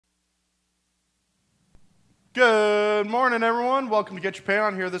Good morning, everyone. Welcome to Get Your Paint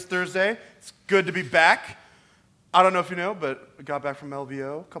On here this Thursday. It's good to be back. I don't know if you know, but I got back from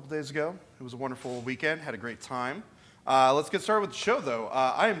LVO a couple days ago. It was a wonderful weekend. Had a great time. Let's get started with the show, though.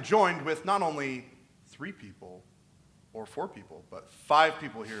 I am joined with not only 3 people or 4 people, but 5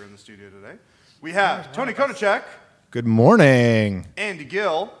 people here in the studio today. We have Tony Konachek. Good morning. Andy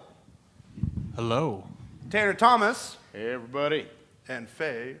Gill. Hello. Tanner Thomas. Hey, everybody. And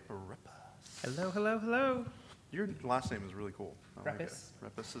Faye Repas. Hello, hello, hello. Your last name is really cool. Repas.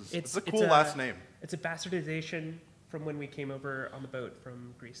 Repas is it's a cool last name. It's a bastardization from when we came over on the boat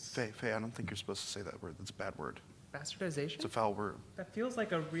from Greece. Faye, I don't think you're supposed to say that word. That's a bad word. Bastardization? It's a foul word. That feels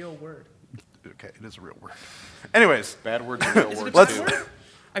like a real word. Okay, it is a real word. Anyways. Bad words are real words, Let's. too.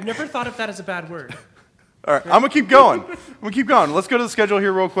 I've never thought of that as a bad word. All right, I'm going to keep going. Let's go to the schedule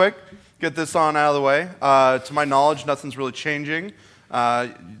here real quick. Get this on out of the way. To my knowledge, nothing's really changing.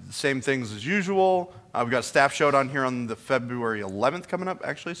 Same things as usual. We've got a staff showdown here on the February 11th coming up,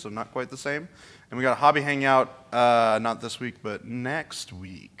 actually, so not quite the same. And we got a hobby hangout, not this week, but next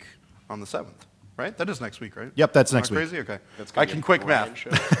week on the 7th, right? That is next week, right? Yep, that's Am I next week. Crazy? Okay. That's I can quick math. show.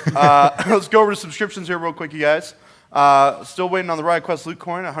 Let's go over to subscriptions here real quick, you guys. Still waiting on the Riot Quest Loot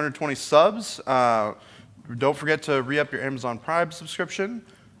Coin, 120 subs. Don't forget to re-up your Amazon Prime subscription.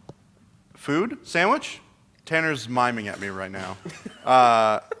 Food? Sandwich? Tanner's miming at me right now.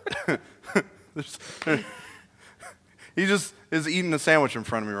 He just is eating a sandwich in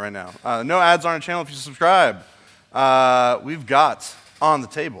front of me right now. No ads on our channel if you subscribe. We've got on the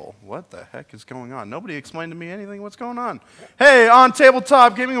table. What the heck is going on? Nobody explained to me anything. What's going on? Hey, on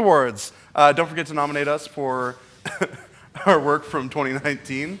Tabletop Gaming Awards. Don't forget to nominate us for our work from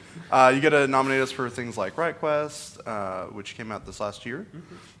 2019. You get to nominate us for things like Riot Quest, which came out this last year.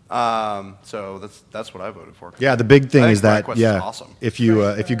 So that's what I voted for. Yeah, the big thing is that is awesome. if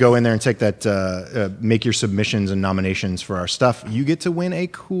you go in there and take that, make your submissions and nominations for our stuff, you get to win a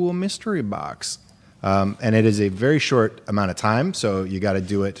cool mystery box, and it is a very short amount of time. So you got to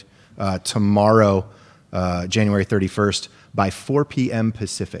do it tomorrow, January 31st by 4 p.m.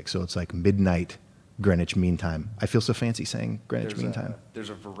 Pacific. So it's like midnight Greenwich Mean Time. I feel so fancy saying Greenwich Mean Time.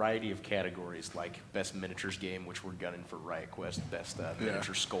 There's a variety of categories like best miniatures game, which we're gunning for Riot Quest, best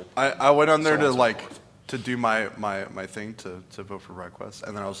miniature sculpt. I went on there so to forth. to do my thing to vote for Riot Quest,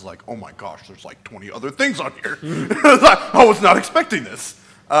 and then I was like, oh my gosh, there's like 20 other things on here. I was not expecting this.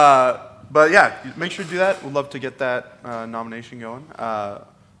 But yeah, make sure to do that. We'd love to get that nomination going.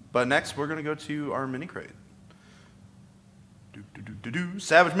 But next, we're going to go to our mini crate.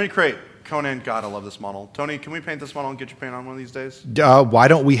 Savage mini crate. Conan, God, I love this model. Tony, can we paint this model and get your paint on one of these days? Why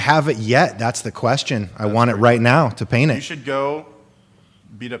don't we have it yet? That's the question. I want it right now to paint it. You should go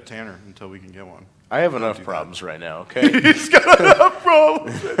beat up Tanner until we can get one. I have enough problems right now, okay? He's got enough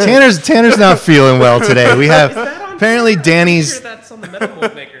problems. Tanner's not feeling well today. We have apparently Danny's That's on the metal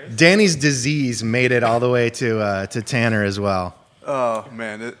mold maker. Danny's disease made it all the way to Tanner as well. Oh,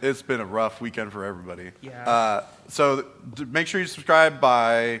 man, it's been a rough weekend for everybody. Yeah. So make sure you subscribe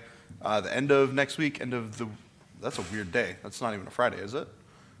by the end of next week, that's a weird day. That's not even a Friday, is it?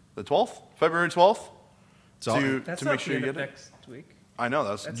 The 12th? February 12th? That's to not make sure you the get end of it? next week. I know,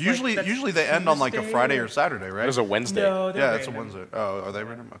 That's usually they end on like a Tuesday Friday or Saturday, right? It was a Wednesday. No, Yeah, it's a Wednesday. Oh, are they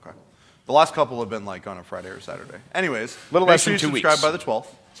random? Okay. The last couple have been like on a Friday or Saturday. Anyways, Little make less sure than you 2 subscribe weeks. by the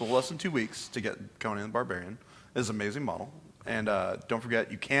 12th. It's a little less than 2 weeks to get Conan the Barbarian. It's an amazing model. And don't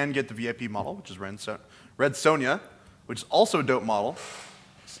forget, you can get the VIP model, which is Red Sonja, which is also a dope model.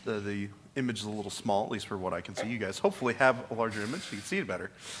 The image is a little small, at least for what I can see. You guys hopefully have a larger image so you can see it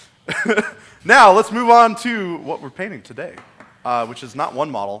better. Now, let's move on to what we're painting today, which is not one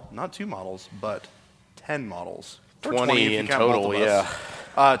model, not 2 models, but 10 models. Or 20 if you in count both total, of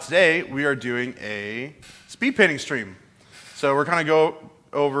us. Today, we are doing a speed painting stream. So we're kind of go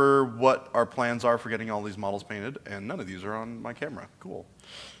over what our plans are for getting all these models painted, and none of these are on my camera. Cool.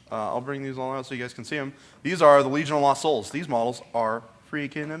 I'll bring these all out so you guys can see them. These are the Legion of Lost Souls. These models are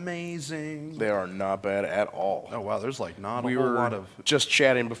freaking amazing. They are not bad at all. Oh, wow, there's like not a We whole were lot of... just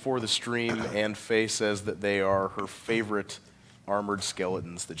chatting before the stream, and Faye says that they are her favorite armored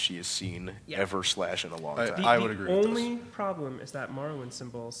skeletons that she has seen ever / in a long time. I would agree with The this. only problem is that Morrowind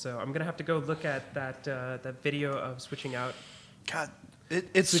symbol, so I'm going to have to go look at that video of switching out. God,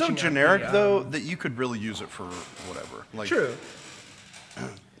 it's so Switching out generic, the, though, that you could really use it for whatever. Like, True.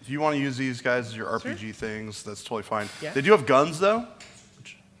 If you want to use these guys as your RPG things, that's totally fine. Yeah. They do have guns, though,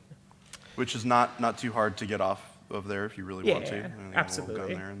 which is not too hard to get off of there if you really want to. Yeah, And they have a absolutely. little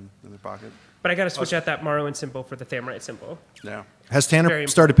gun there in their pocket. But I got to switch out that Morrowind symbol for the Thamrite symbol. Yeah. Has Tanner Very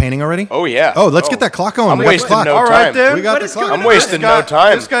started painting already? Oh, yeah. Oh, let's get that clock going. I'm We got the wasting clock. no All right, time. then. We got What the is clock. going I'm wasting no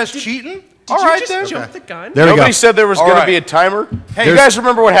time. This guy's cheating? Did All you right, just then. jump the gun? There we Nobody go. said there was All going right. to be a timer. Hey, you There's- guys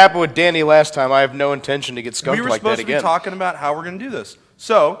remember what happened with Danny last time? I have no intention to get skunked We were like that supposed to be again. talking about how we're going to do this.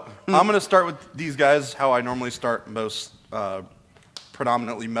 So I'm going to start with these guys, how I normally start most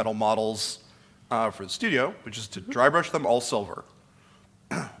predominantly metal models for the studio, which is to dry brush them all silver.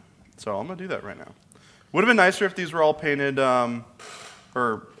 So I'm going to do that right now. Would have been nicer if these were all painted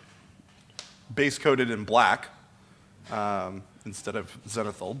or base coated in black instead of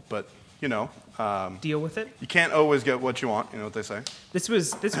zenithal, but you know, Deal with it. you can't always get what you want. You know what they say. This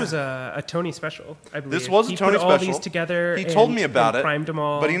was a Tony special, I believe. This was a he Tony put special. all these together. He told me and about it, primed them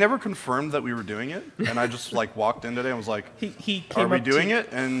all. but he never confirmed that we were doing it. And I just like walked in today and was like, He "Are came we up doing to, it?"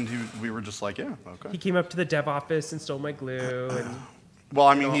 And we were just like, "Yeah, He okay." came up to the dev office and stole my glue. And Well,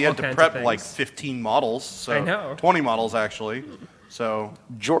 I mean, he all had to kinds prep of like things. 15 models, so I know. 20 models actually. So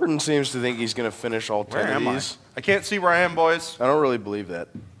Jordan seems to think he's going to finish all 10 where of am I? these. I can't see where I am, boys. I don't really believe that.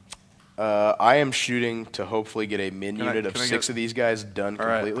 I am shooting to hopefully get a min Can I- unit of can I 6 get- of these guys done All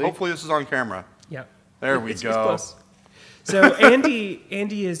right. completely. Hopefully this is on camera. yeah, There we it's go. close. So Andy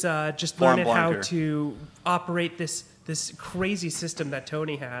is just Blind learning how here. to operate this crazy system that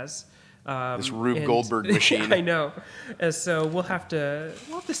Tony has. This Rube and- Goldberg machine. I know. So we'll have to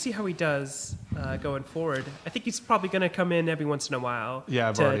see how he does going forward. I think he's probably going to come in every once in a while. Yeah,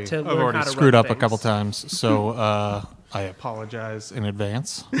 I've to already, learn I've already how to screwed run up a couple things. times, so I apologize in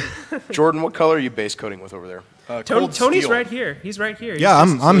advance. Jordan, what color are you base coating with over there? Cold Tony's steel. right here. He's right here. Yeah,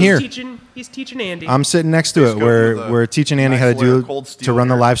 He's I'm he's here. He's teaching Andy. I'm sitting next to Base it. coated with a We're teaching Andy nice how to layer of do cold to steel run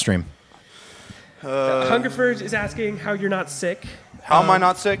the here. live stream. Hungerford is asking how you're not sick. How am I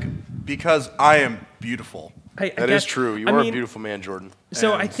not sick? Because I am beautiful. I That is guess- true. You I are a mean, beautiful man, Jordan.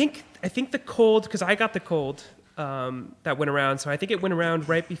 So And- I think the cold, because I got the cold that went around. So I think it went around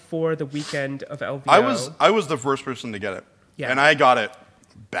right before the weekend of LVO. I was the first person to get it. Yeah. And I got it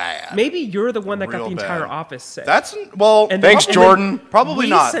bad. Maybe you're the one that got Real the entire bad. office sick. That's well. And Thanks, then- Jordan. Probably we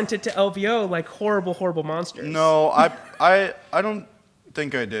not. sent it to LVO like horrible monsters. No, I don't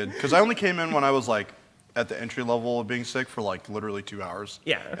think I did because I only came in when I was like at the entry level of being sick for like literally 2 hours.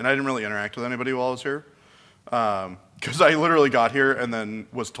 Yeah. And I didn't really interact with anybody while I was here because I literally got here and then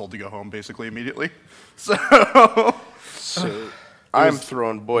was told to go home basically immediately. So I'm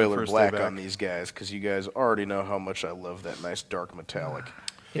throwing boiler first day black back. on these guys because you guys already know how much I love that nice dark metallic.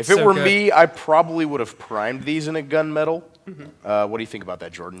 It's If it so were good. me, I probably would have primed these in a gunmetal. What do you think about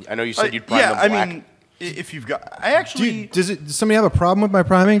that, Jordan? I know you said you'd prime yeah, them black. I mean, if you've got, I actually. Does somebody have a problem with my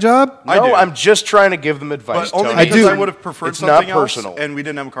priming job? I no, do. I'm just trying to give them advice. But only Tony. because do. I would have preferred It's something not else, personal. and we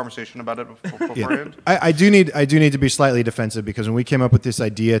didn't have a conversation about it beforehand. I do need to be slightly defensive because when we came up with this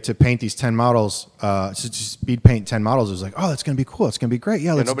idea to paint these 10 models, to speed paint 10 models, it was like, oh, that's going to be cool. It's going to be great.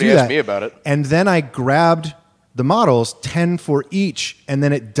 Yeah, let's nobody do asked that. me about it. And then I grabbed the models, 10 for each, and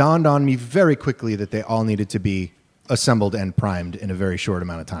then it dawned on me very quickly that they all needed to be assembled and primed in a very short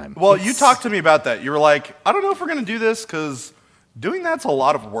amount of time. Well, you talked to me about that. You were like, I don't know if we're going to do this because doing that's a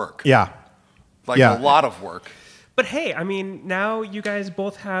lot of work. Yeah. Like Yeah. a lot of work. But hey, I mean, now you guys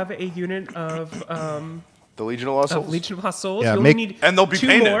both have a unit of The Legion of Lost Souls? Legion of Lost Souls. Yeah, You only make- need And they'll be 2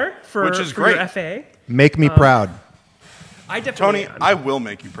 painted, more for, which is for your great. FA. Make me proud. I definitely. Tony, I will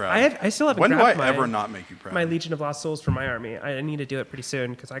make you proud. I still haven't When do I grabbed my, ever not make you proud? my Legion of Lost Souls for my army. I need to do it pretty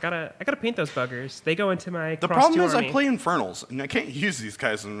soon because I gotta paint those buggers. They go into my The Cross problem 2 is army. I play Infernals, and I can't use these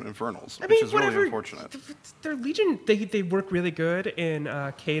guys in Infernals, I which mean, is whatever. really unfortunate. Their Legion, they work really good in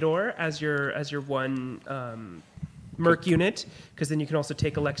Kador as your one Merc unit because then you can also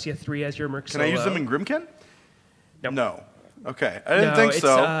take Alexia 3 as your Merc Can I use them in Grimken? Nope. No. Okay. I didn't No, think it's,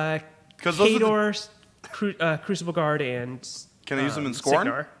 so. 'Cause those are the- Kador, Crucible Guard, and Can I use them in Scorn?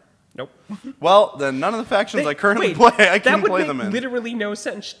 Signar. Nope. Well, then none of the factions I currently wait, play, I that can would play make them in. literally no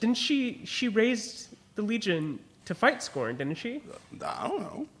sense. Didn't she raised the Legion to fight Scorn? Didn't she? I don't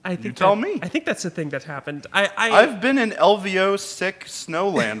know. I think you tell that- me. I think that's the thing that happened. I've been in LVO sick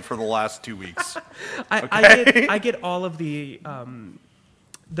snowland for the last 2 weeks. I get all of the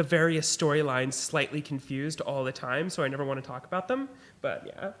various storylines slightly confused all the time, so I never want to talk about them.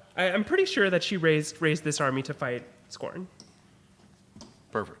 But yeah, I'm pretty sure that she raised this army to fight Scorn.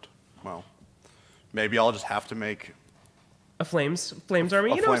 Perfect. Well, maybe I'll just have to make. A flames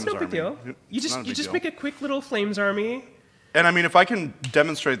army. A You know, it's flames no big army. deal. It's not a You big just deal. make a quick little flames army. And I mean, if I can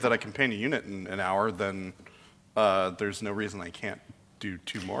demonstrate that I can paint a unit in an hour, then there's no reason I can't do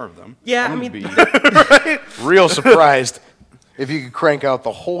 2 more of them. Yeah, I I'm mean, be real surprised if you could crank out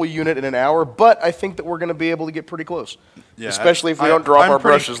the whole unit in an hour, but I think that we're going to be able to get pretty close. Yeah, Especially if we I- don't drop I'm our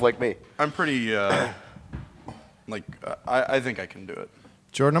pretty- brushes like me. I'm pretty, I think I can do it.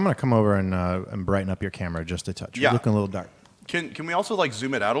 Jordan, I'm going to come over and brighten up your camera just a touch. Yeah. You're looking a little dark. Can we also like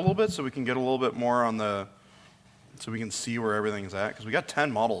zoom it out a little bit so we can get a little bit more on the, so we can see where everything's at? Because we got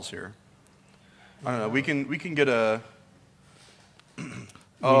 10 models here. I don't know. We can get a.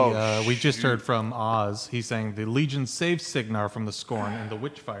 We just heard from Oz. He's saying the Legion saved Signar from the Scorn in the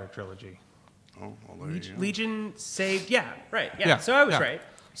Witchfire trilogy. Oh, well, there you go. Legion saved. Yeah, right. Yeah. So I was right.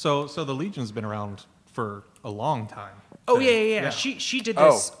 So the Legion's been around for a long time. Oh yeah. She did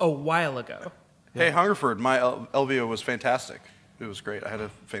this a while ago. Hey, Hungerford, my LVO was fantastic. It was great. I had a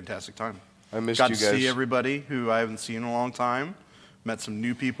fantastic time. I missed Got you to guys. see everybody who I haven't seen in a long time. Met some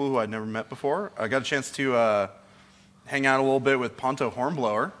new people who I'd never met before. I got a chance to hang out a little bit with Ponto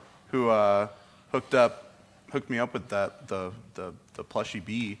Hornblower, who hooked me up with the plushy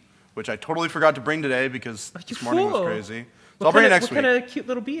bee, which I totally forgot to bring today because this morning was crazy. So I'll bring it next week. What kind of cute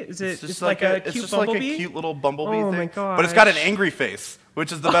little bee is it? It's just like a cute just like a bumblebee? cute little bumblebee Oh thing. my gosh. But it's got an angry face,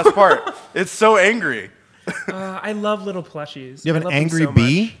 which is the best part. It's so angry. I love little plushies. You have I an love them angry so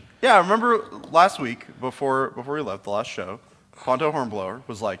bee? much. Yeah, I remember last week before we left the last show, Ponto Hornblower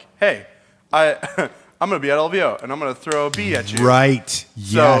was like, "Hey, I'm gonna be at LVO and I'm gonna throw a bee at you." Right. So,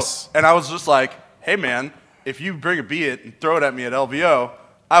 Yes. and I was just like, "Hey, man, if you bring a bee and throw it at me at LVO,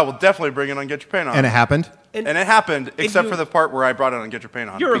 I will definitely bring it on Get Your Paint On." And it happened? And it happened, except you- for the part where I brought it on Get Your Paint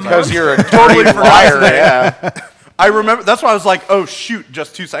On. You're a Because monster. you're a totally liar, yeah. I remember. That's why I was like, "Oh shoot!"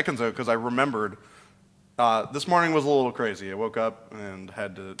 Just 2 seconds ago, because I remembered. This morning was a little crazy. I woke up and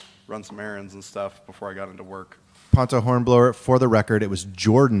had to run some errands and stuff before I got into work. Ponto Hornblower, for the record, it was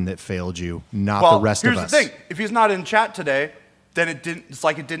Jordan that failed you, not Well, the rest of us. here's the thing: if he's not in chat today, then it didn't. It's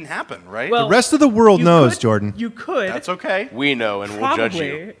like it didn't happen, right? Well, The rest of the world you knows, could- Jordan. You could that's okay. We know, and we'll judge you.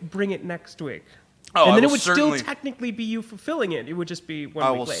 probably bring it next week. Oh, and I then it will would certainly- still technically be you fulfilling it. It would just be one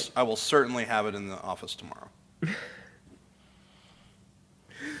I week will. late. I will certainly have it in the office tomorrow.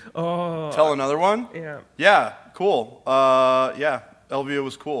 Oh. Tell another one. Yeah. Yeah. Cool. Yeah. LVO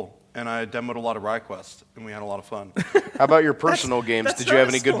was cool, and I demoed a lot of RideQuest, and we had a lot of fun. How about your personal games? that's Did you not have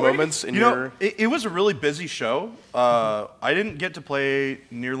a any good story. moments in You your? know, it was a really busy show. I didn't get to play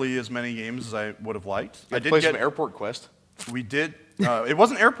nearly as many games as I would have liked. I I did play get. some Airport Quest. We did. It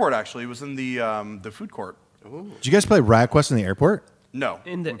wasn't airport actually. It was in the food court. Did you guys play Riot Quest in the airport? No,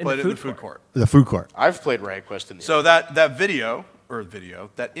 In the- we in played the it in the food food court. The food court. I've played Riot Quest in the. So that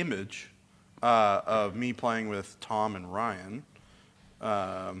that image of me playing with Tom and Ryan.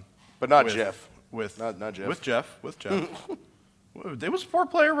 but not with- Jeff. With Not Jeff. With Jeff. It was a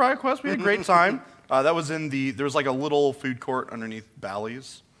 4-player Riot Quest. We had a great time. That was there was like a little food court underneath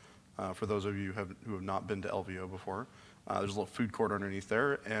Bally's. For those of you who have not been to LVO before, there's a little food court underneath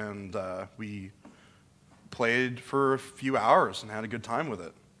there, and we played for a few hours and had a good time with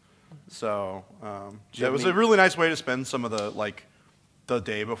it. So it was a really nice way to spend some of the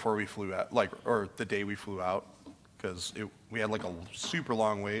day before we flew out, or the day we flew out, because we had like a super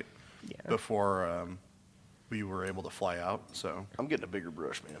long wait before we were able to fly out. So I'm getting a bigger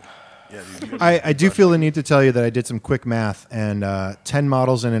brush, man. yeah, dude, I do feel the need to tell you that I did some quick math, and 10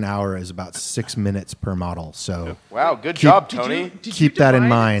 models in an hour is about 6 minutes per model. So Wow, good job, Did Tony. you, did Keep you that in divide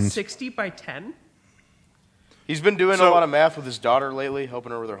mind. 60 by 10? He's been doing a So- lot of math with his daughter lately,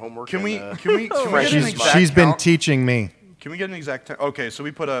 helping her with her homework. can we and, can we get an She's- exact she's been count? teaching me. Can we get an exact time? Okay, so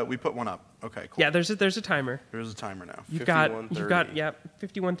we put one up. Okay, cool. Yeah, there's a timer. Here's a timer now. You've got 51:30.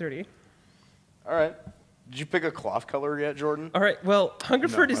 51:30. All right. Did you pick a cloth color yet, Jordan? All right. Well,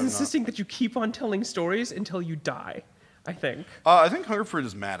 Hungerford No, is I'm not. insisting that you keep on telling stories until you die. I think. I think Hungerford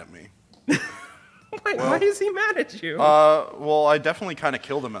is mad at me. Why is he mad at you? Well, I definitely kind of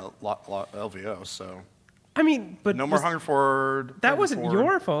killed him at LVO, so I mean, but no more Hungerford. that wasn't Hungerford.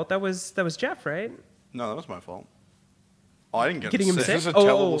 your fault. That was Jeff, right? No, that was my fault. Oh, I didn't get Getting him sick. this a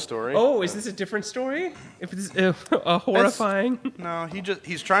tellable story? Oh, is this a different story? If it's a horrifying. No,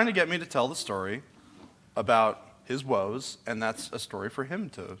 he's trying to get me to tell the story about his woes, and that's a story for him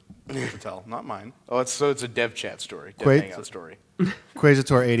to tell, not mine. Oh, it's a dev chat story, dev Wait. hangout story.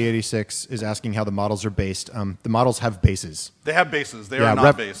 Quasitor 8086 is asking how the models are based. The models have bases. They have bases. They are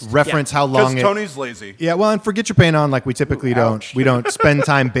not based. Reference how long Because it. Tony's lazy. Yeah, well, and for Get Your Paint On, like we typically ouch. we don't spend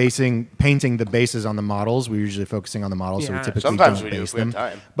time painting the bases on the models. We're usually focusing on the models, so we Yeah. typically Sometimes don't we do base if we have them.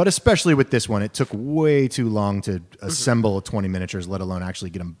 time. But especially with this one, it took way too long to assemble 20 miniatures, let alone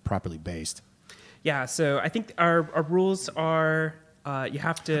actually get them properly based. Yeah. So I think our rules are you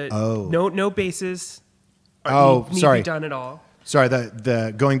have to Oh. no bases. Need Sorry. to be done at all. Sorry,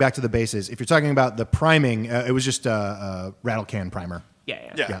 the going back to the bases. If you're talking about the priming, it was just a rattle can primer. Yeah.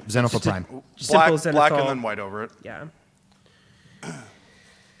 Yeah. Yeah, Xenophil Prime. Black, Simple black Zenithal. and then white over it. Yeah.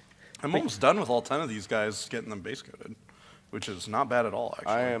 I'm almost done with all 10 of these guys getting them base coated, which is not bad at all,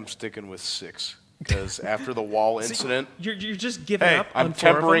 actually. I am sticking with 6. because after the wall incident, You're just giving Hey, up on I'm 4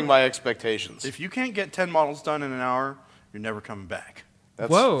 of tempering them? my expectations. If you can't get 10 models done in an hour, you're never coming back.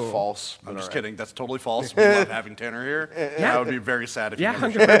 That's Whoa. false. I'm but just all right. kidding. That's totally false. We love having Tanner here. Yeah. I would be very sad if Yeah,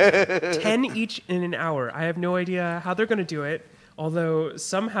 you never 100%. 10 each in an hour. I have no idea how they're going to do it, although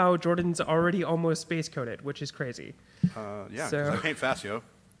somehow Jordan's already almost space coded, which is crazy. Yeah, So- 'cause I paint fast, yo.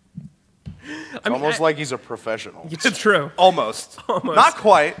 It's almost like he's a professional. It's true. Almost. Almost. Not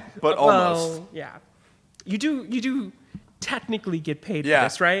quite, but almost. Well, yeah. You do technically get paid Yeah. for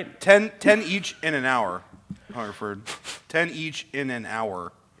this, right? 10 each in an hour, Harford. 10 each in an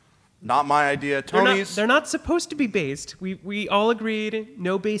hour. Not my idea. Tony's. They're not supposed to be based. We all agreed,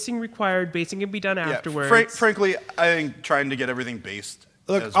 no basing required. Basing can be done Yeah, afterwards. frankly, I think trying to get everything based.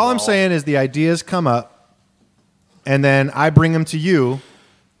 Look, as all I'm well- saying is the ideas come up, and then I bring them to you,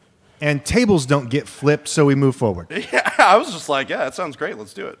 and tables don't get flipped, so we move forward. Yeah, I was just like, yeah, that sounds great.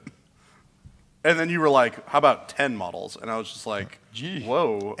 Let's do it. And then you were like, how about 10 models? And I was just like, gee,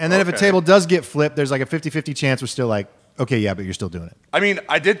 whoa. And then if a okay. table does get flipped, there's like a 50-50 chance we're still like, okay, yeah, but you're still doing it. I mean,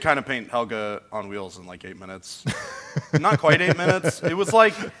 I did kind of paint Helga on wheels in like 8 minutes. Not quite 8 minutes. It was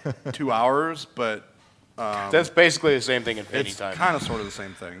like 2 hours, but That's basically the same thing in painting it's time. kind of sort of the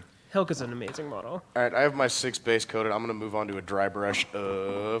same thing. Helga's an amazing model. All right, I have my 6 base coated. I'm going to move on to a dry brush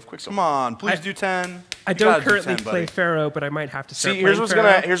of Quicksilver. Come on, please I- do 10. I You don't gotta do currently 10, play buddy. Pharaoh, but I might have to start See, here's playing what's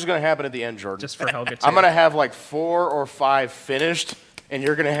Pharaoh gonna happen at the end, Jordan. just for Helga too. I'm gonna have like 4 or 5 finished, and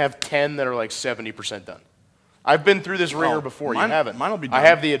you're gonna have 10 that are like 70% done. I've been through this ringer before. mine- You haven't. mine'll be I done.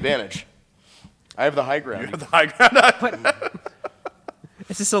 have the advantage. I have the high You ground. have the high ground.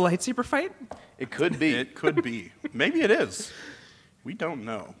 Is this a lightsaber fight? It could be. It could be. Maybe it is. We don't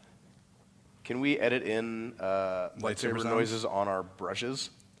know. Can we edit in lightsaber sounds? noises on our brushes?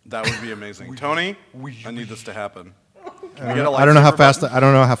 That would be amazing. Tony, I need this to happen. Can we get a I don't know how lightsaber fast button? I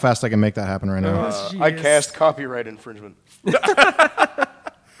don't know how fast I can make that happen right now. I Jeez. cast copyright infringement.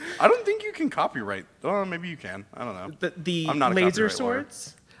 I don't think you can copyright. Oh, maybe you can. I don't know. The I'm not a laser copyright lawyer.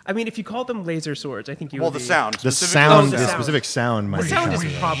 swords? I mean, if you called them laser swords, I think you Well, would the be- sound. The specifically sound, the the sound. specific sound might The be sound is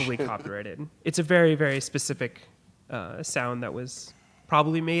copyrighted. probably copyrighted. It's a very, very specific sound that was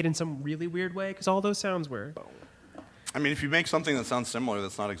probably made in some really weird way, because all those sounds were. I mean, if you make something that sounds similar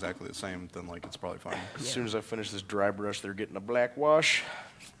that's not exactly the same, then like it's probably fine. As soon as I finish this dry brush, they're getting a black wash.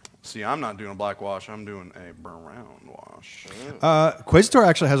 See, I'm not doing a black wash. I'm doing a brown wash. Quasitor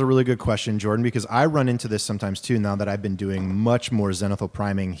actually has a really good question, Jordan, because I run into this sometimes too now that I've been doing much more zenithal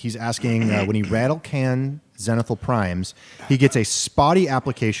priming. He's asking when he rattle can zenithal primes, he gets a spotty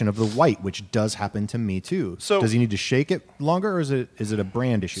application of the white, which does happen to me too. So- does he need to shake it longer, or is it a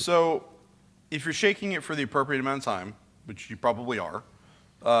brand issue? So, if you're shaking it for the appropriate amount of time, which you probably are,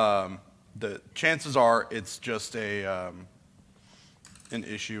 the chances are it's just an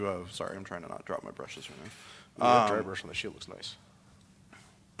issue of. Sorry, I'm trying to not drop my brushes right now. That dry brush on the shield looks nice.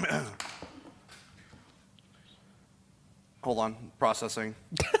 Hold on, processing.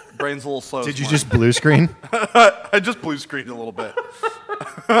 Brain's a little slow. Did this you morning. just blue screen? I just blue screened a little bit.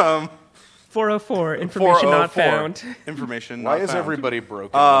 404, information not 404. found. Information Why not is found. everybody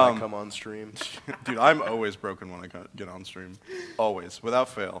broken when I come on stream? Dude, I'm always broken when I get on stream. Always, without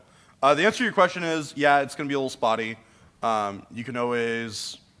fail. The answer to your question is, yeah, it's going to be a little spotty. You can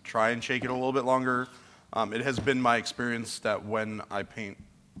always try and shake it a little bit longer. It has been my experience that when I paint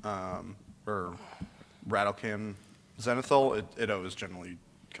or rattle can zenithal, it always generally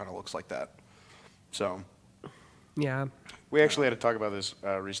kind of looks like that. So, Yeah. We actually had to talk about this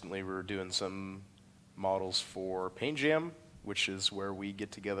recently. We were doing some models for Paint Jam, which is where we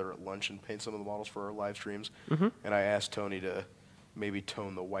get together at lunch and paint some of the models for our live streams. And I asked Tony to maybe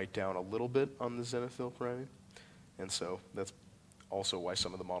tone the white down a little bit on the zenithal priming. And so that's also why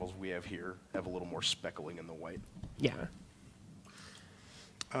some of the models we have here have a little more speckling in the white. Yeah.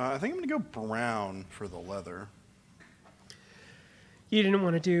 I think I'm going to go brown for the leather. You didn't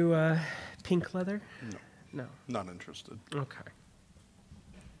want to do pink leather? No. No. Not interested. Okay.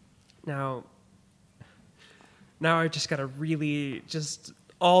 Now I just got a really just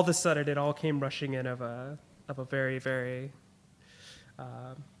all of a sudden it all came rushing in of a very very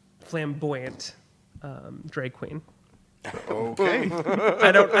flamboyant drag queen. Okay.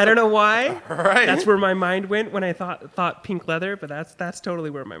 I don't know why. All right. That's where my mind went when I thought pink leather, but that's totally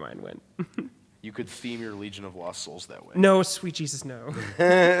where my mind went. You could theme your Legion of Lost Souls that way. No, sweet Jesus, no.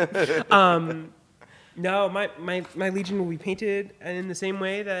 No, my Legion will be painted in the same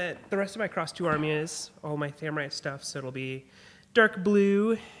way that the rest of my Cross 2 army is. All my Samurai stuff, so it'll be dark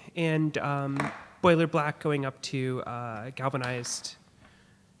blue and boiler black going up to galvanized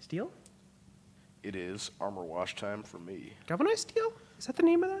steel. It is armor wash time for me. Galvanized steel? Is that the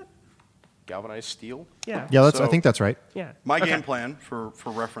name of that? galvanized steel. Yeah. Yeah, I So- think that's right. Yeah. My Okay. game plan for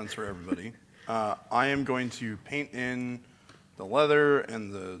reference for everybody, I am going to paint in the leather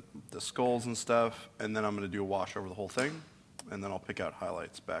and the skulls and stuff, and then I'm going to do a wash over the whole thing, and then I'll pick out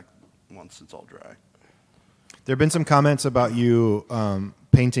highlights back once it's all dry. There have been some comments about you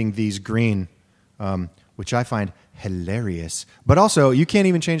painting these green, which I find hilarious. But also, you can't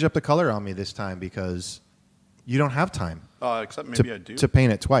even change up the color on me this time because you don't have time Except maybe I do. to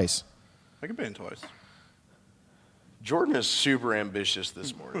paint it twice. I can paint twice. Jordan is super ambitious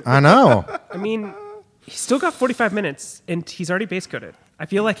this morning. I know. I mean, he's still got 45 minutes, and he's already base coated. I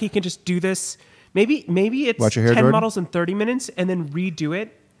feel like he can just do this. Maybe it's Watch your hair, 10 Jordan. models in 30 minutes, and then redo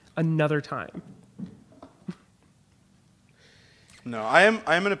it another time. No, I am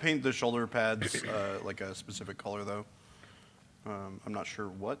going to paint the shoulder pads like a specific color though. I'm not sure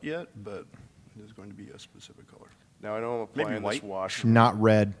what yet, but it is going to be a specific color. Now I know I'm Maybe applying this white? wash. Not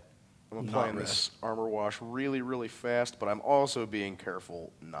red. I'm Not applying red. this armor wash really, really fast, but I'm also being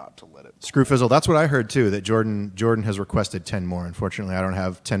careful not to let it. Screwfizzle. That's what I heard too. That Jordan has requested 10 more. Unfortunately, I don't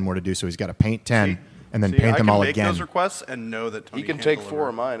have 10 more to do, so he's got to paint 10 and then See, paint them all I can make again. those requests and know that Tony He can can't take deliver. 4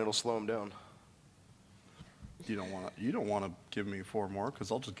 of mine. It'll slow him down. You don't want to give me 4 more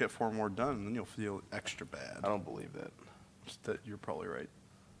because I'll just get 4 more done and then you'll feel extra bad. I don't believe that. You're probably right,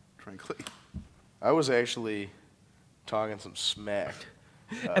 frankly. I was actually talking some smack.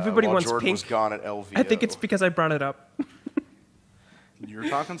 Everybody while wants Jordan pink. was gone at LVO. I think it's because I brought it up. You're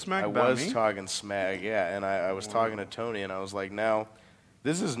talking smack I about was me? talking smack, yeah, and I was talking to Tony, and I was like, now,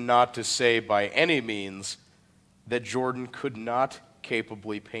 this is not to say by any means that Jordan could not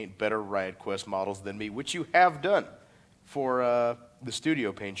capably paint better Riot Quest models than me, which you have done for the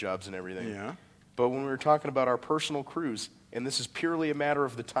studio paint jobs and everything. Yeah. But when we were talking about our personal crews, and this is purely a matter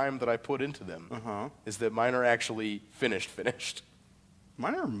of the time that I put into them, is that mine are actually finished.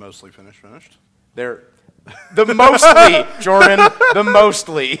 Mine are mostly finished. They're the mostly, Jordan, the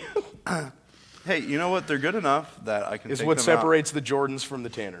mostly Hey, you know what? They're good enough that I can is take what them separates the Jordans from the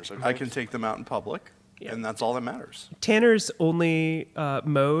Tanners. Okay? out. I can take them out in public, Yeah. and that's all that matters. Tanner's only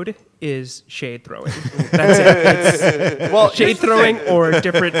mode is shade throwing. That's it. It's Well, shade throwing or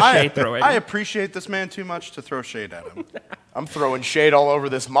different shade throwing. I appreciate this man too much to throw shade at him. I'm throwing shade all over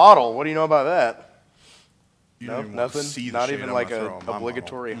this model. What do you know about that? You No, don't even wanna see nothing. the Not shade even I'm like gonna a throw on my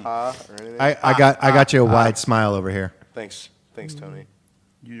obligatory model. ha or anything. I got you a wide smile over here. Thanks, Tony.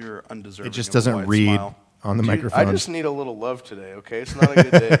 You're undeserving. It just of a doesn't wide read smile. on the Dude, microphone. I just need a little love today. Okay, it's not a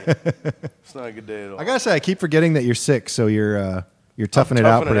good day. It's not a good day at all. I gotta say, I keep forgetting that you're sick, so you're toughing it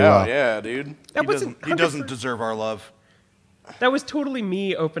out Toughing pretty it out, well. yeah, dude. That wasn't He doesn't deserve our love. That was totally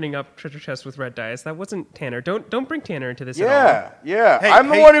me opening up treasure chest with red dice. That wasn't Tanner. Don't bring Tanner into this at all. Yeah. Hey, I'm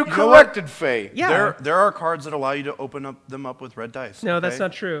the hey, one who you know what? corrected Faye. Yeah. There are cards that allow you to open them up with red dice. No, that's okay?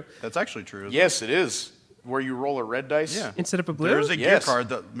 not true. That's actually true. isn't Yes, it is. Where you roll a red dice. Yeah. Instead of a blue? There's a Yes. gear card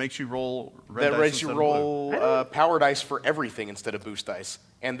that makes you roll red That dice lets you instead of blue. roll power dice for everything instead of boost dice.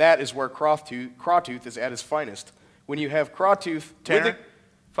 And that is where Crawtooth is at his finest. When you have Crawtooth Tanner, with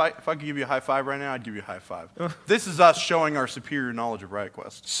if I could give you a high five right now, I'd give you a high five. This is us showing our superior knowledge of Riot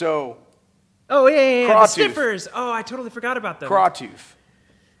Quest. so Oh, yeah. The Crawtooth. sniffers. Oh, I totally forgot about them. Crawtooth.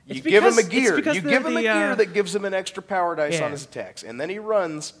 You It's give him a because- it's gear. because You they're give him a the, gear that gives him an extra power dice yeah. on his attacks, and then he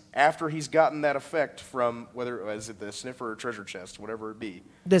runs after he's gotten that effect from whether is it the sniffer or treasure chest, whatever it be.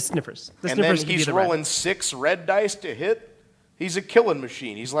 The sniffers. The And then sniffers can he's be the red. rolling 6 red dice to hit. He's a killing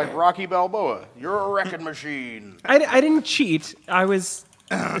machine. He's like Rocky Balboa. You're a wrecking machine. I didn't cheat. I was.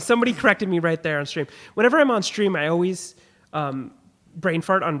 Somebody corrected me right there on stream. Whenever I'm on stream, I always brain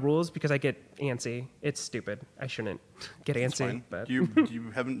fart on rules because I get antsy. It's stupid. I shouldn't get It's antsy. fine. But You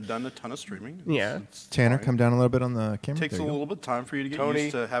haven't done a ton of streaming. Yeah. It's Tanner, fine. come down a little bit on the camera. Takes There a you go. little bit of time for you to get Tony,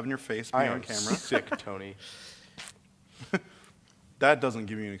 used to having your face be I on am camera. sick, Tony. That doesn't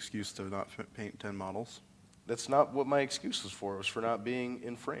give you an excuse to not paint 10 models. That's not what my excuse was for. It was for not being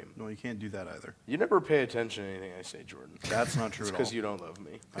in frame. No, you can't do that either. You never pay attention to anything I say, Jordan. That's not true It's at all. because you don't love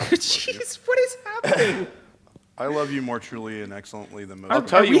me. jeez, what is happening? I love you more truly and excellently than most. I'll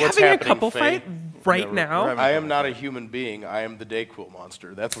tell Are you we what's having a happening, couple Faye. fight right Yeah, we're now? having- I am not a human being. I am the Dayquil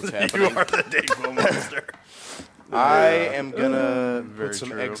monster. That's what's You happening. are the Dayquil monster. I am gonna Very put some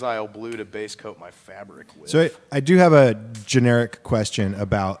true. exile blue to base coat my fabric with. So I do have a generic question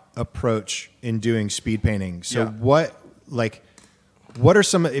about approach in doing speed painting. So Yeah. what are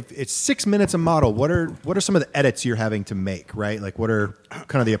some, if it's 6 minutes a model, what are some of the edits you're having to make, right? Like what are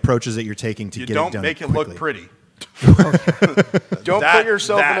kind of the approaches that you're taking to You get it don't done make it quickly? look pretty. Don't that- put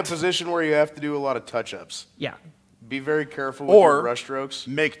yourself in a that. position where you have to do a lot of touch-ups. Yeah. Be very careful with Or your brush strokes.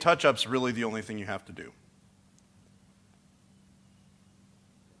 make touch-ups really the only thing you have to do.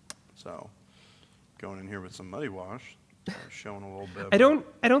 So going in here with some Muddy Wash, showing a little bit. I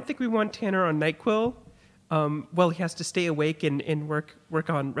don't think we want Tanner on NyQuil. Well, he has to stay awake and work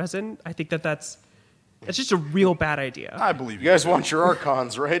on resin. I think that's just a real bad idea. I believe You guys want your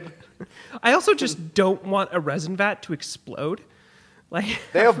Archons, right? I also just don't want a resin vat to explode. Like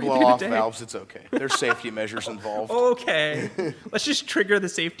They have halfway through the blow-off day. valves. It's okay. There's safety measures involved. Okay, let's just trigger the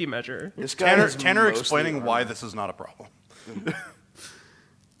safety measure. This guy is Tanner mostly explaining why armor. this is not a problem.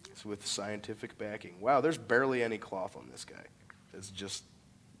 It's with scientific backing. Wow, there's barely any cloth on this guy. It's just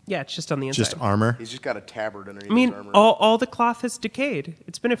Yeah, it's just on the inside. Just armor. he's just got a tabard underneath I mean, his armor. all the cloth has decayed.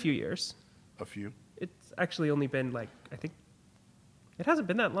 It's been a few years. A few. It's actually only been like I think it hasn't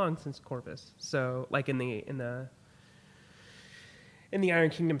been that long since Corvus. So like in the Iron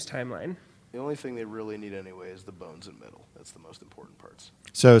Kingdom's timeline. The only thing they really need anyway is the bones and metal. That's the most important parts.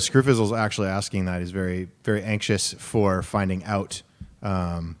 So Screwfizzle's actually asking that. He's very, very anxious for finding out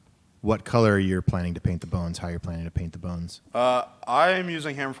what color you're planning to paint the bones, how you're planning to paint the bones. I am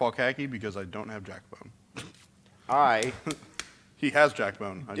using Hammerfall Khaki because I don't have Jackbone. I He has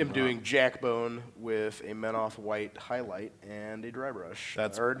Jackbone. I do am not. doing Jackbone with a Menoth white highlight and a dry brush.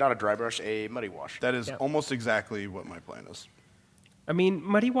 That's- or not a dry brush, a muddy wash. That is Yeah. almost exactly what my plan is. I mean,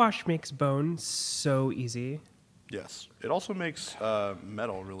 Muddy Wash makes bone so easy. Yes. It also makes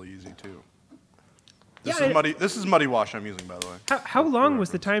metal really easy too. Yeah, This is Muddy Wash I'm using, by the way. How For long was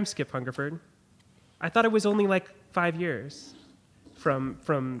the reference. time skip, Hungerford? I thought it was only like 5 years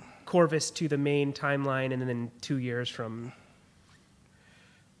from Corvus to the main timeline, and then 2 years from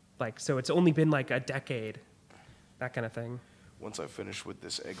like so. It's only been like a decade, that kind of thing. Once I finish with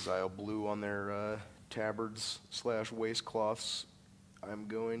this Exile Blue on their tabards / waistcloths, I'm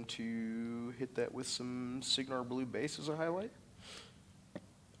going to hit that with some Signar Blue base as a highlight.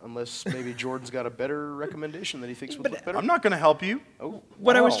 Unless maybe Jordan's got a better recommendation that he thinks would look better. I'm not going to help you. Oh,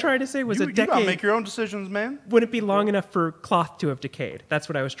 What I was wow. trying to say was You a gotta decade make your own decisions, man. wouldn't be long enough for cloth to have decayed. That's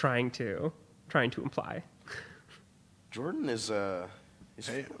what I was trying to imply. Jordan is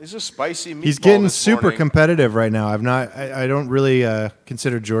he's a spicy meatball He's getting this super morning. competitive right now. I don't really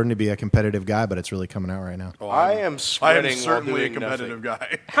consider Jordan to be a competitive guy, but it's really coming out right now. Oh, I am I sweating am certainly while a doing competitive nothing.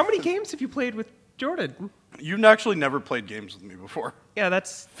 guy. How many games have you played with Jordan? You've actually never played games with me before. Yeah,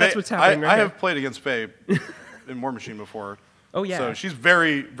 that's Faye- what's happening right I here. have played against Faye in War Machine before. Oh, yeah. So she's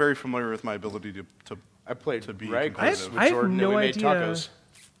very, very familiar with my ability to I played to be Riot competitive. Quest with I have Jordan no and we made idea. tacos.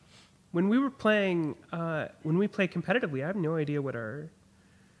 When we were playing, when we play competitively, I have no idea what our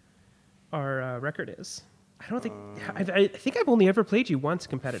record is. I don't think. I think I've only ever played you once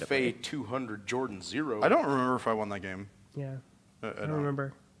competitively. Faye 200, Jordan 0. I don't remember if I won that game. Yeah, I I don't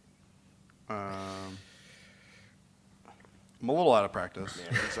remember. I'm a little out of practice.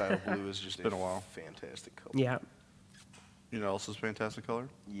 Man, Exile Blue is just Been a while. fantastic color. Yeah, You know what else is fantastic color?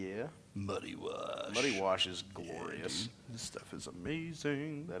 Yeah. Muddy Wash. Muddy Wash is glorious. This stuff is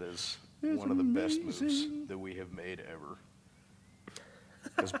amazing. That is It's one of the best moves amazing. that we have made ever.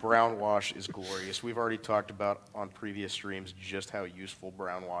 Because brown wash is glorious. We've already talked about on previous streams just how useful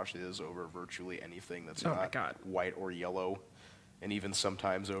brown wash is over virtually anything that's Oh my not God. white or yellow, and even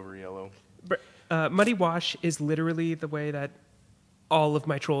sometimes over yellow. Muddy Wash is literally the way that all of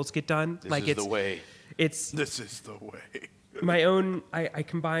my trolls get done. This like is it's the way. it's This is the way. my own. I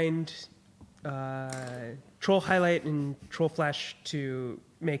combined troll highlight and troll flash to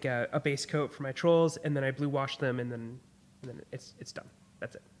make a base coat for my trolls, and then I blue wash them, and then it's done.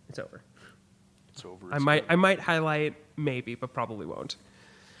 That's it. It's over. It's over. I It's might done. I might highlight maybe, but probably won't.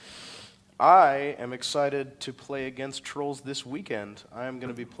 I am excited to play against Trolls this weekend. I am going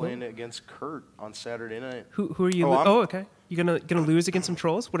to be playing against Kurt on Saturday night. Who are you? Oh, I'm- Okay. You gonna lose against some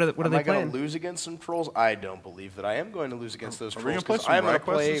trolls? What are Am they I going playing? to lose against some Trolls? I don't believe that I am going to lose against those Are we Trolls gonna play because some I'm going to Riot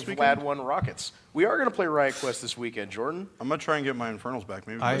Quest play this Vlad weekend? 1 Rockets. We are going to play Riot Quest this weekend, Jordan. I'm gonna try and get my Infernals back.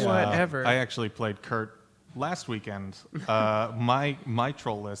 Maybe. Whatever. I actually played Kurt last weekend. My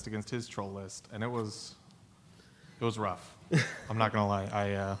troll list against his troll list, and it was rough. I'm not gonna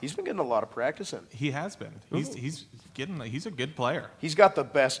lie. He's been getting a lot of practice in. He has been. He's a good player. He's got the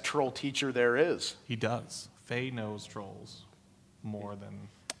best troll teacher there is. He does. Faye knows trolls more than.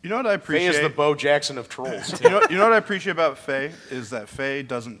 You know what I Faye appreciate? is the Bo Jackson of trolls. you know what I appreciate about Faye is that Faye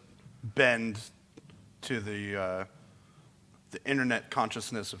doesn't bend to the internet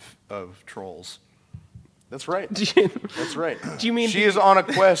consciousness of trolls. That's right. Do you, That's right. do you mean She is on a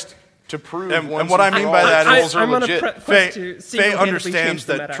quest to prove And once what I and mean for by all that that is- trolls are I'm on a legit. quest to Faye single-handedly understands change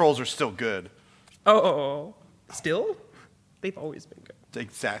the that meta. trolls are still good. Oh, still? They've always been good.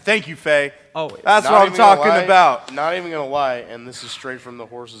 Exactly. Thank you, Faye. Always. That's Not what I'm even gonna talking lie- about. Not even going to lie, and this is straight from the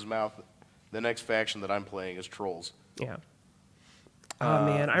horse's mouth. The next faction that I'm playing is trolls. Yeah. Oh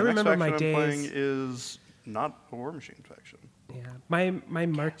man, I The next remember my faction I'm playing days. is not a War Machine faction. Yeah, my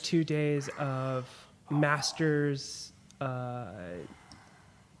Mark II days of Masters, Doomy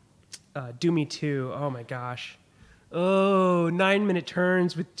 2. Oh my gosh. Oh, 9-minute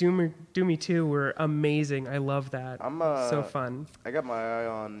turns with Doomy 2 were amazing. I love that. I'm so fun. I got my eye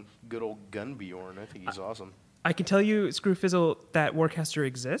on good old Gunbjorn. I think he's awesome. I can tell you, Screwfizzle, that Warcaster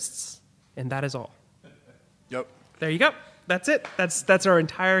exists, and that is all. Yep. There you go. That's it. That's our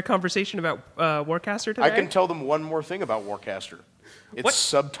entire conversation about Warcaster today. I can tell them one more thing about Warcaster. Its What?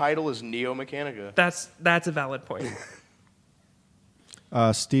 subtitle is neo-machanika. That's a valid point.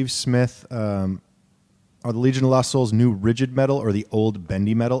 Steve Smith, are the Legion of Lost Souls new rigid metal or the old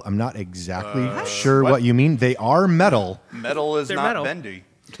bendy metal? I'm not exactly sure what you mean. They are metal, Metal is They're not metal. bendy.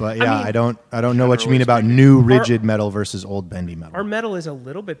 but yeah, mean- I don't know what you mean about speaking. new rigid metal versus old bendy metal. Our metal is a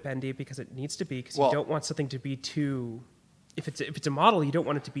little bit bendy because it needs to be, because Well- you don't want something to be too. If it's a model, you don't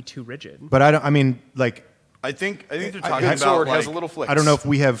want it to be too rigid. But I mean, like, I think they're A talking good about sword like has a little flex. I don't know if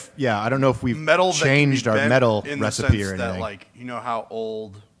we have, I don't know if we've metal that can be changed our bent metal in the recipe sense or that, anything. like, you know how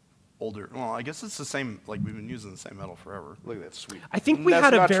older. Well, I guess it's the same. Like we've been using the same metal forever. Look at that sweet. I think we That's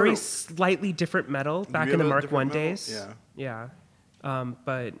had a not very true. slightly different metal back we in the have a Mark different One metal? days. Yeah. Yeah.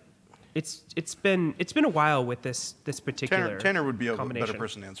 But it's been a while with this particular Tanner would be a better combination.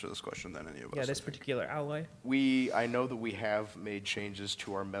 person to answer this question than any of us. Yeah, I this think. particular alloy. I know that we have made changes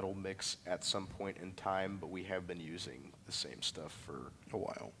to our metal mix at some point in time, but we have been using the same stuff for a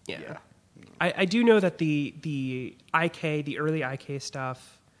while. Yeah. I do know that the IK, the early IK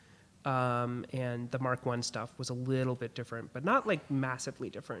stuff, and the Mark One stuff was a little bit different, but not like massively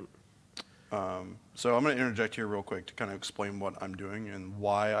different. So I'm going to interject here real quick to kind of explain what I'm doing and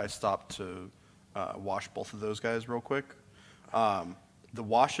why I stopped to wash both of those guys real quick. The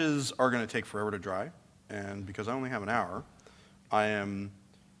washes are going to take forever to dry, and because I only have an hour, I am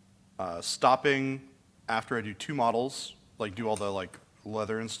stopping after I do 2 models, like do all the like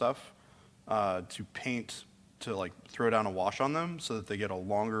leather and stuff, to paint, to like throw down a wash on them so that they get a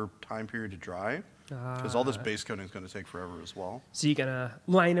longer time period to dry. Because all this base coating is going to take forever as well. So you're gonna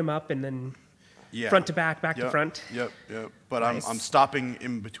line them up and then Yeah. front to back, back to Yep, front. Yep. But Nice. I'm stopping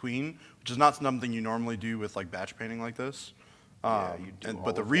in between, which is not something you normally do with like batch painting like this. you do all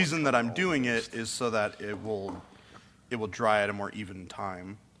But the of reason that I'm all doing those. it is so that it will dry at a more even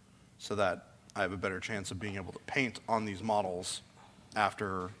time, so that I have a better chance of being able to paint on these models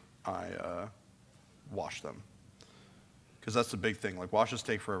after I wash them. Because that's the big thing. Like washes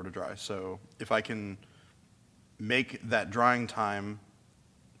take forever to dry. So if I can make that drying time,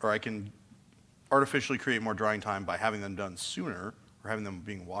 or I can artificially create more drying time by having them done sooner, or having them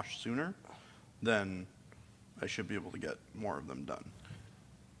being washed sooner, then I should be able to get more of them done.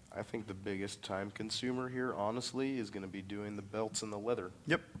 I think the biggest time consumer here, honestly, is going to be doing the belts and the leather.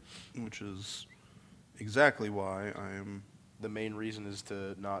 Yep. Which is exactly why I am, The main reason is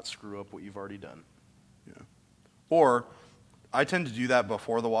to not screw up what you've already done. yeah. Or I tend to do that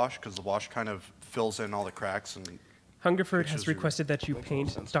before the wash, because the wash kind of fills in all the cracks and Hungerford Pictures has are- requested that you Makes a lot of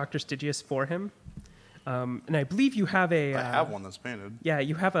paint sense. Dr. Stygius for him, and I believe you have a. I have one that's painted. Yeah,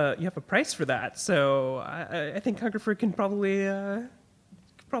 you have a price for that. So I think Hungerford can probably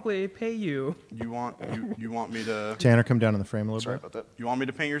pay you. You want me to Tanner, come down on the frame a little Sorry bit. about that. you want me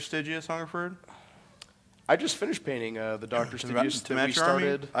to paint your Stygius, Hungerford? I just finished painting the Dr. To Stygius that we match your army?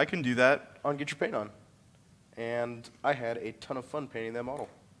 started I can do that. on Get Your Paint On. And I had a ton of fun painting that model.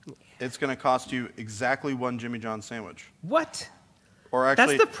 It's going to cost you exactly 1 Jimmy John sandwich. What? Or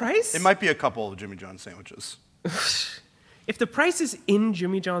actually, That's the price? It might be a couple of Jimmy John sandwiches. If the price is in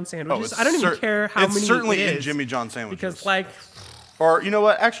Jimmy John sandwiches, it's I don't even cer- care how it's many certainly it in is, Jimmy John sandwiches. because like, or you know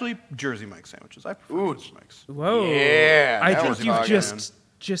what? Actually, Jersey Mike sandwiches. I prefer Jersey Mike's. whoa, Yeah, I that think was you've fucking-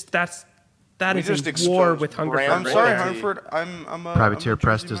 just that We is just a war exposed with brand Hungerford. I'm Right sorry, there. Hungerford. I'm a Privateer I'm a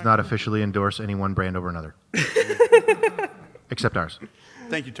Press Jersey does Mike. not officially endorse any one brand over another, except ours.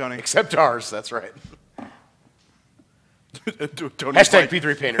 Thank you, Tony. Except ours, that's right. Tony's Hashtag like-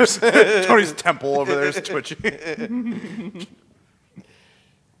 P3 Painters. Tony's temple over there is twitching.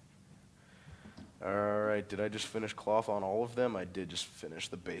 All right, did I just finish cloth on all of them? I did just finish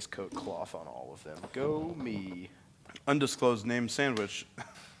the base coat cloth on all of them. Go me. Undisclosed name sandwich.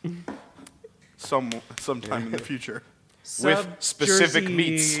 Sometime in the future. With specific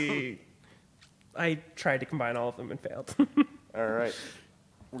Jersey- meats. I tried to combine all of them and failed. All right,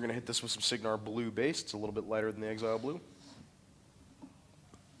 we're going to hit this with some Signar Blue base. It's a little bit lighter than the Exile Blue.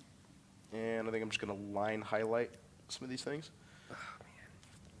 And I think I'm just going to line highlight some of these things.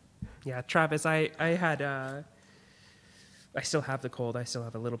 Yeah, Travis, I had, I still have the cold. I still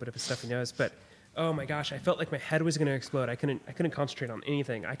have a little bit of a stuffy nose, but Oh my gosh, I felt like my head was going to explode. I couldn't concentrate on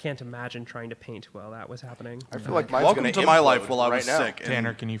anything. I can't imagine trying to paint while that was happening. I feel like mine's Welcome gonna to my life implode while I right was now. sick. Tanner,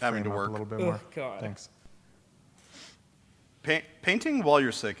 and can you having frame to up work. a little bit Oh, more? God. Thanks. Painting while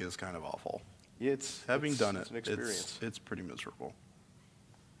you're sick is kind of awful. Having done it's it, an experience. it's pretty miserable.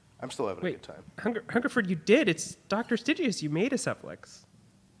 I'm still having a Wait, good time. Hungerford, you did. It's Dr. Stygius. You made a Cephalix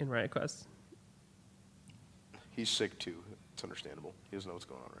in Riot Quest. He's sick too. It's understandable. He doesn't know what's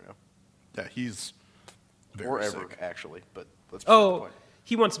going on right now. Yeah, he's very Or sick. ever, actually. But let's proceed to the Oh, point.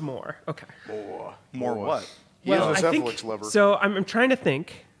 he wants more. Okay. More what? He Well, is I a think Cephalix lover. so. I'm trying to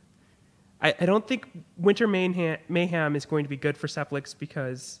think. I don't think Winter Mayhem is going to be good for Cephalix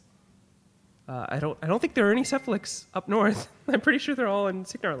because I don't think there are any Cephalix up north. I'm pretty sure they're all in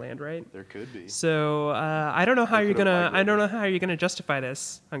Signar land, right? There could be. So I don't know how They you're could've gonna. I migrated. don't know how you're gonna justify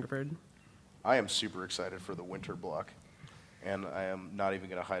this, Hungerford. I am super excited for the winter block. And I am not even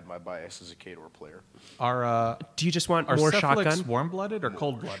going to hide my bias as a Khador player. Are Do you just want are more Cephalix shotgun? warm-blooded or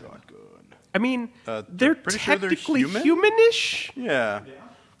coldblooded? Shotgun. I mean, they're they're pretty sure they're technically human? humanish. Yeah.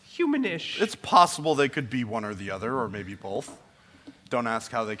 Humanish. It's possible they could be one or the other, or maybe both. Don't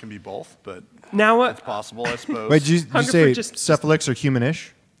ask how they can be both, but Now it's possible, I suppose. Wait, did you Hungerford say just- Cephalix or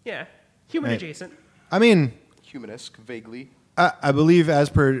humanish? yeah, human Hey. adjacent. I mean, Humanesque, vaguely. I believe as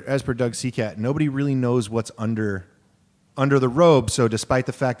per Doug Seacat, nobody really knows what's under the robe. So despite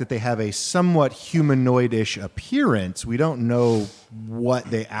the fact that they have a somewhat humanoid-ish appearance, we don't know what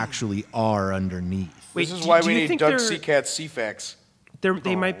they actually are underneath. Wait, This is do- why do we you need think Doug they're- Seacat's CFAX.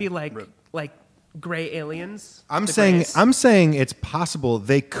 They might be rip. like gray aliens. I'm The saying Greys. it's possible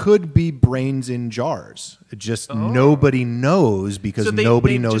they could be brains in jars. Just Oh. nobody knows because So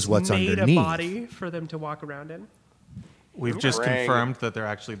nobody they've knows just what's made underneath. a body for them to walk around in. We've just Rang. confirmed that they're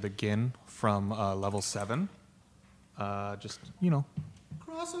actually the Gin from level 7. Just,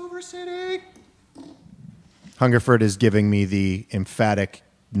 crossover city. Hungerford is giving me the emphatic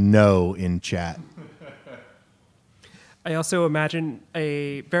no in chat. I also imagine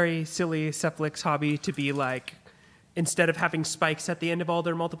a very silly Cephalix hobby to be like, instead of having spikes at the end of all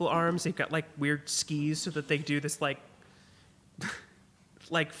their multiple arms, they've got like weird skis so that they do this like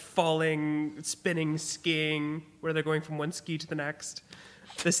like falling, spinning skiing where they're going from one ski to the next.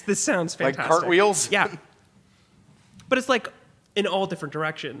 This sounds Like fantastic. cartwheels? Yeah. But it's like in all different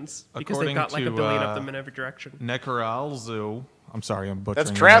directions because they've According got like a to, billion of them in every direction. Nekralzu. I'm sorry, I'm butchering. That's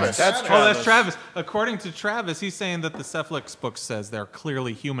your Travis. name. That's Oh, that's Travis. According to Travis, he's saying that the Cephalix book says they're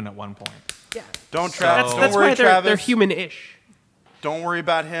clearly human at one point. Yeah. Don't That's don't worry, why Travis. they're human-ish. Don't worry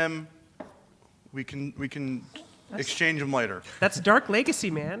about him. We can exchange him later. That's Dark Legacy,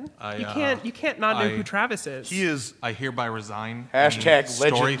 man. You can't not know I- who Travis is. He is I hereby resign. Hashtag any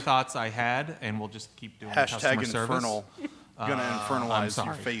story legend. thoughts I had, and we'll just keep doing hashtag customer service. infernal. Gonna I'm infernalize your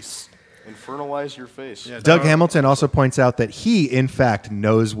sorry. face. Infernalize your face. Yeah, Doug Hamilton also points out that he, in fact,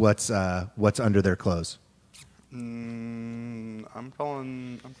 knows what's under their clothes. I'm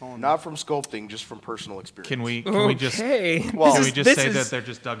calling. Not from sculpting, just from personal experience. Can we just Okay. Well, can This we is- just this say is- that they're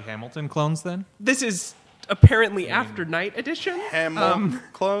just Doug Hamilton clones then? This is apparently After Night edition. Hamill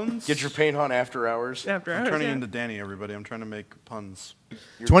clones. Get your paint on after hours. After I'm hours, turning yeah. into Danny, everybody. I'm trying to make puns.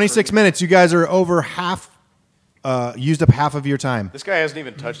 26 minutes. You guys are over half, used up half of your time. This guy hasn't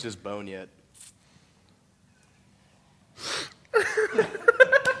even touched his bone yet.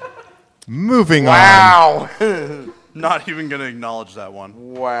 Moving on. Wow. Not even gonna acknowledge that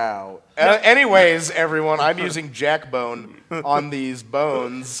one. Wow. Anyways, everyone, I'm using jackbone on these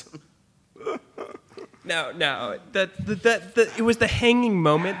bones. No. It was the hanging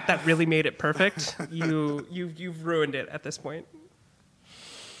moment that really made it perfect. You've ruined it at this point.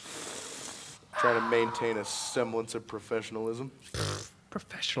 Trying to maintain a semblance of professionalism.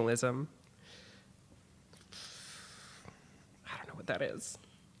 Professionalism. I don't know what that is.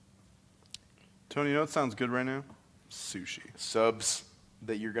 Tony, you know what sounds good right now? Sushi. Subs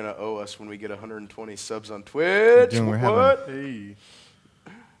that you're going to owe us when we get 120 subs on Twitch. Doing we're What? Hey.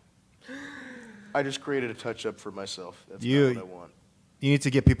 I just created a touch-up for myself. That's You- not what I want. You need to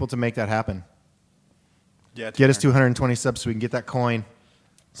get people to make that happen. Yeah. Get us to Tanner. 120 subs so we can get that coin.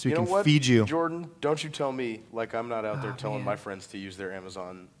 So we You know can what, feed you. Jordan? Don't you tell me like I'm not out there telling man. my friends to use their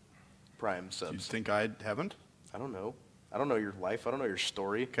Amazon Prime You subs. think I haven't? I don't know. I don't know your life. I don't know your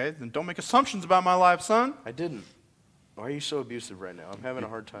story. Okay, then don't make assumptions about my life, son. I didn't. Why are you so abusive right now? I'm having a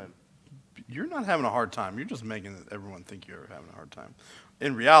hard time. You're not having a hard time. You're just making everyone think you're having a hard time.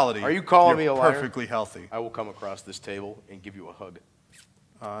 In reality, Are you calling you're me a liar? perfectly healthy. I will come across this table and give you a hug.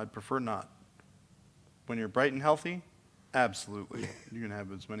 I'd prefer not. When you're bright and healthy, absolutely. You can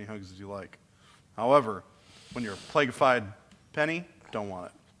have as many hugs as you like. However, when you're a plaguified penny, don't want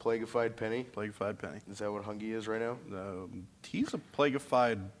it. Plaguified Penny. Plaguified Penny. Is that what Hungy is right now? He's a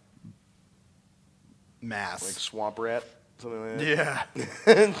plaguified mass. Like Swamp Rat? Something like that?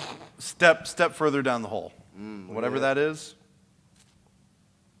 Yeah. step further down the hole. Whatever yeah. that is.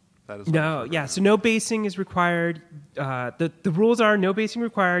 That is No, yeah. So no basing is required. The rules are no basing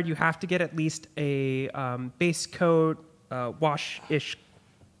required. You have to get at least a base coat, wash-ish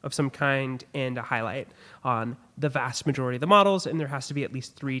of some kind, and a highlight on the vast majority of the models, and there has to be at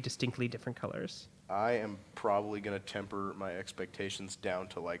least 3 distinctly different colors. I am probably going to temper my expectations down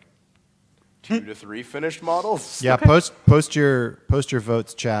to like 2 to 3 finished models. Yeah, post your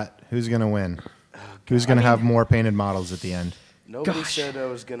votes, chat. Who's gonna win? Who's gonna have more painted models at the end? Nobody Gosh. said I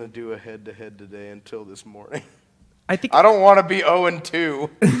was going to do a head-to-head today until this morning. I think I don't want to be 0-2.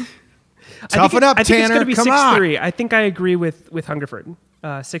 Toughen up, I think it's Tanner. going to be Come 6-3. I think I agree with Hungerford.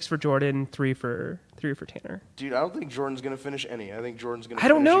 6 for Jordan, 3 for Tanner. Dude, I don't think Jordan's going to finish any. I think Jordan's going to I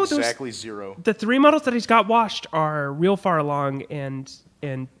don't finish know, those- exactly 0. The 3 models that he's got washed are real far along, and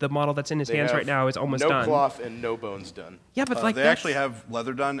the model that's in his They hands have right now is almost no done. cloth and no bones done. Yeah, but like they that's- actually have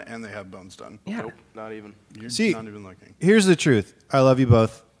leather done and they have bones done. Yeah. Nope, not even. You're See- not even looking. Here's the truth. I love you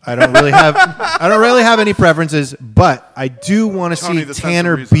both. I don't really have any preferences, but I do want to Tony, see the sense of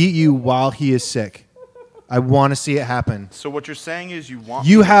Tanner reason. beat you while he is sick. I want to see it happen. So what you're saying is you want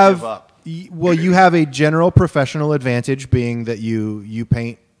You me to have give up. well, you have a general professional advantage, being that you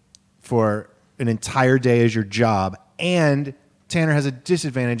paint for an entire day as your job, and Tanner has a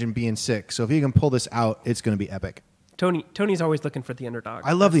disadvantage in being sick. So if he can pull this out, it's going to be epic. Tony's always looking for the underdog.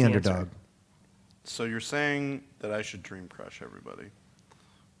 I love the That's underdog. answer. So you're saying that I should dream crush everybody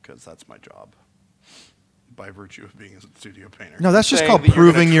because that's my job by virtue of being a studio painter. No, that's just Saying called that you're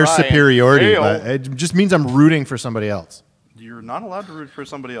gonna proving your try and superiority. fail. But it just means I'm rooting for somebody else. You're not allowed to root for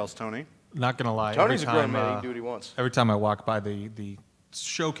somebody else, Tony. Not gonna lie. Tony's a every grown time, man. He can do what he wants. Every time I walk by the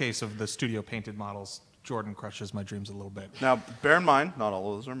showcase of the studio painted models, Jordan crushes my dreams a little bit. Now, bear in mind, not all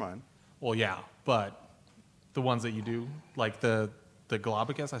of those are mine. Well, yeah, but the ones that you do, like the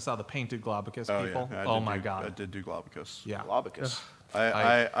Globicus, I saw the painted Globicus people. Yeah, I Oh did my do- god. I did do Globicus. Yeah. Globicus.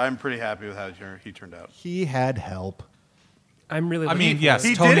 I'm pretty happy with how he turned out. He had help. I'm really. I looking mean, for yes, it.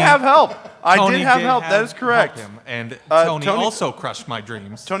 He Tony, did have help. I Tony did have help. That is correct. help him, and Tony- Tony also crushed my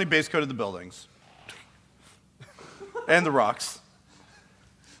dreams. Tony base coated the buildings and the rocks.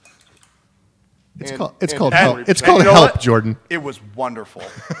 It's And- called and help. Henry It's And called you know help, what? Jordan. It was wonderful,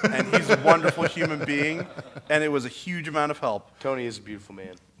 and he's a wonderful human being, and it was a huge amount of help. Tony is a beautiful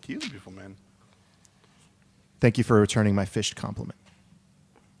man. He is a beautiful man. Thank you for returning my fished compliment.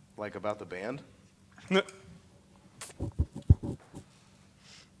 Like about the band?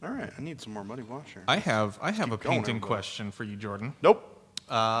 All right, I need some more muddy wash here. I have a keep going, painting everybody. question for you, Jordan. Nope.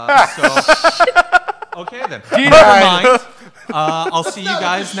 Okay then. Never mind. I'll see you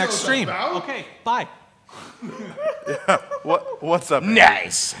guys next stream. Okay, bye. What's up? Andy?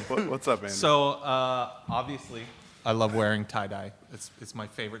 Nice. What's up, Andy? So obviously, I love wearing tie dye. It's my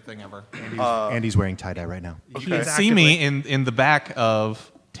favorite thing ever. Andy's wearing tie dye right now. You can see me in the back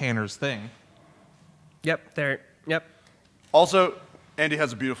of Tanner's thing. Yep. There. Yep. Also, Andy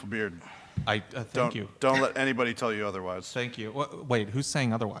has a beautiful beard. Thank you. Don't let anybody tell you otherwise. Thank you. Wait, who's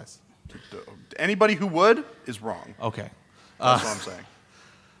saying otherwise? Anybody who would is wrong. Okay. That's what I'm saying.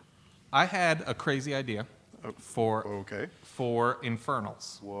 I had a crazy idea for Okay.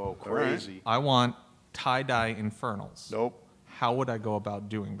 infernals. Whoa, All right. crazy. I want tie-dye infernals. Nope. How would I go about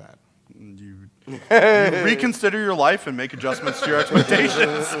doing that? You reconsider your life and make adjustments to your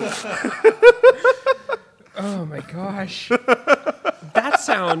expectations. Oh my gosh. That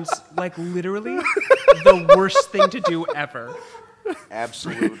sounds like literally the worst thing to do ever.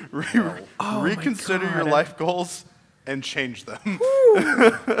 Absolute. Reconsider your God. life goals and change them.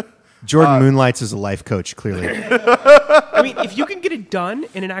 Jordan moonlights as a life coach, clearly. I mean, if you can get it done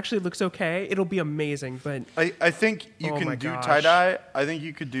and it actually looks okay, it'll be amazing. But I think you Oh my can do gosh. tie-dye. I think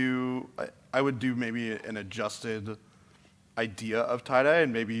you could do, I would do maybe an adjusted idea of tie-dye,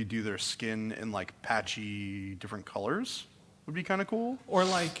 and maybe you do their skin in like patchy different colors. Would be kind of cool. Or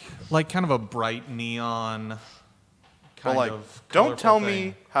like kind of a bright neon But kind like, of don't tell colorful me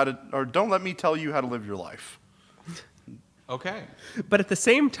thing. how to, or don't let me tell you how to live your life. Okay. but at the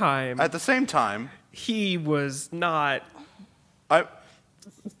same time, At the same time, he was not I,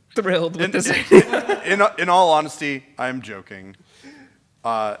 thrilled with in, this. in all honesty, I'm joking.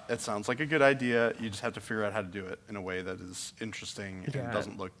 It sounds like a good idea. You just have to figure out how to do it in a way that is interesting and Yeah.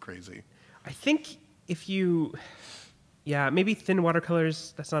 doesn't look crazy. I think if you, maybe thin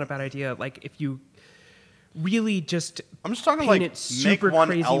watercolors. That's not a bad idea. Like if you really just I'm just talking paint like it super make one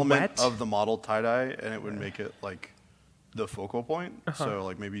crazy element wet. of the model tie-dye and it would make it like the focal point. So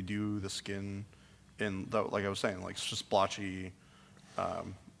like maybe do the skin in like I was saying, like just splotchy,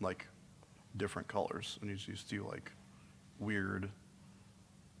 like different colors, and you just do like weird,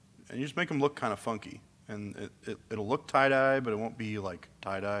 and you just make them look kind of funky, and it'll look tie dye, but it won't be like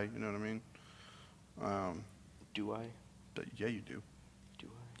tie dye. You know what I mean? Do I? Yeah, you do. Do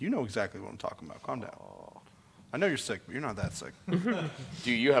I? You know exactly what I'm talking about. Calm down. I know you're sick, but you're not that sick.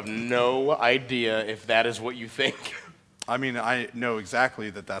 Do you have no idea if that is what you think? I mean, I know exactly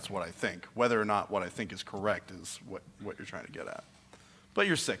that that's what I think. Whether or not what I think is correct is what you're trying to get at. But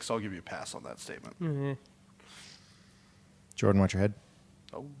you're sick, so I'll give you a pass on that statement. Jordan, watch your head.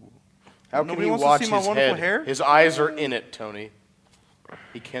 Oh. How can Nobody you wants to watch see my his wonderful head? hair? His eyes are in it, Tony.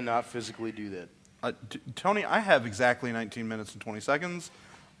 He cannot physically do that. Tony, I have exactly 19 minutes and 20 seconds.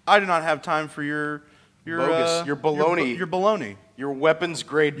 I do not have time for your Bogus. Your baloney. Your baloney. Your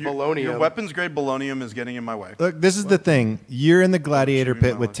weapons-grade baloney. Your weapons-grade balonium is getting in my way. Look, this is the thing. You're in the gladiator shooting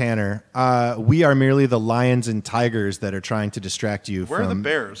pit my with leg. Tanner. We are merely the lions and tigers that are trying to distract you Where are the from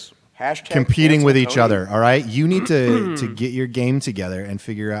bears? Hashtag competing cancel with each Tony. other. All right, you need to get your game together and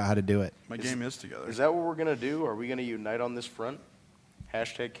figure out how to do it. My game is together. Is that what we're gonna do? Are we gonna unite on this front?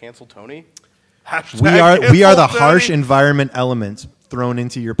 Hashtag cancel Tony. Hashtag We are the cancel harsh Tony. environment elements thrown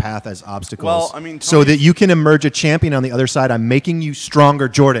into your path as obstacles. Well, I mean, so Tony's- that you can emerge a champion on the other side. I'm making you stronger,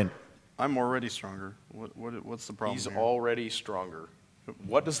 Jordan. I'm already stronger. What's the problem He's here? already stronger.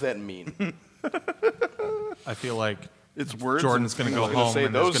 What does that mean? I feel like It's words. Jordan's going to go was gonna home say,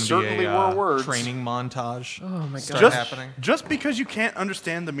 and there's those going to be certainly a were words. training montage. Oh my god. start just, happening. just because you can't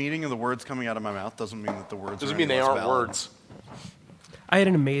understand the meaning of the words coming out of my mouth doesn't mean that the words Doesn't are mean any they less aren't valid. words. I had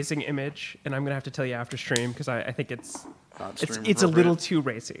an amazing image, and I'm gonna have to tell you after stream because I think it's Not it's stream it's a little appropriate. too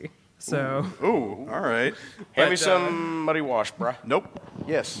racy. So Ooh, all right. Hand me some muddy wash, bruh. Nope.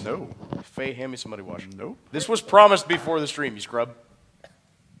 Yes. No. Faye, hand me some muddy wash. Nope. This was promised before the stream, you scrub.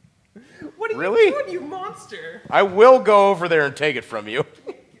 what are Really? you doing, you monster? I will go over there and take it from you.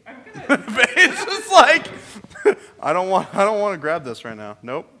 I'm gonna. It's just like I don't want to grab this right now.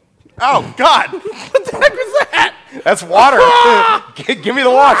 Nope. Oh God! What the heck was that? That's water. Give me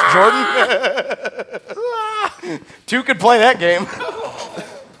the watch, Jordan. Two could play that game.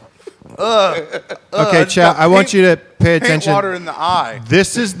 Okay, chat. I want you to pay Paint attention. water in the eye.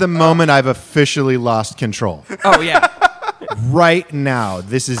 This is the moment I've officially lost control. Oh yeah. Right now,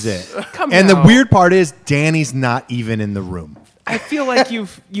 this is it. Come and now. the weird part is, Danny's not even in the room. I feel like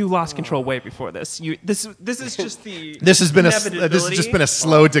you lost control way before this. This is just the. This has just been a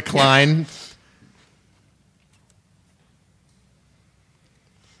slow decline.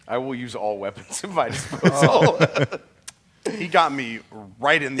 I will use all weapons at my disposal. He got me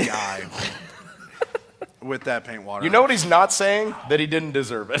right in the eye with that paint water. You know what he's not saying? That he didn't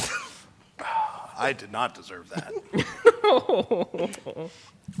deserve it. I did not deserve that.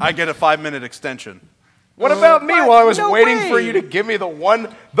 I get a 5-minute extension. What about me while I was No waiting for way. you to give me the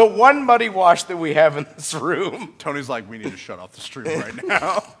one muddy wash that we have in this room? Tony's like, we need to shut off the stream right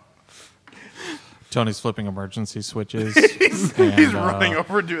now. Tony's flipping emergency switches. He's and, running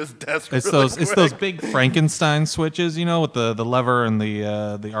over to his desk. It's really those quick. it's those big Frankenstein switches, you know, with the lever and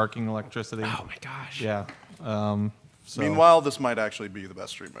the arcing electricity. Oh my gosh. Yeah. So Meanwhile, this might actually be the best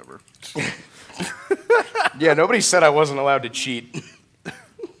stream ever. Yeah, nobody said I wasn't allowed to cheat.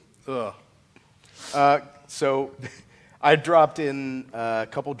 Ugh. So I dropped in a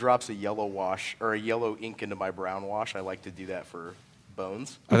couple drops of yellow wash or a yellow ink into my brown wash. I like to do that for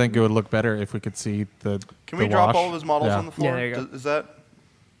bones. I think it would look better if we could see the. Can the we drop wash. all of his models Yeah. on the floor? Yeah, there you go.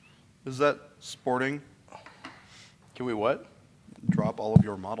 Is that sporting? Can we what? Drop all of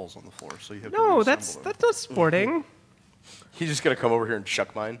your models on the floor so you have to No, reassemble that's them. not sporting. He's just gonna come over here and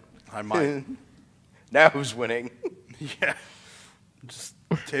chuck mine. I might. Now who's winning? Yeah. Just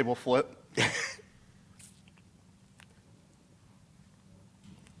table flip.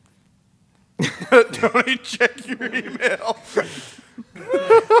 Tony, check your email.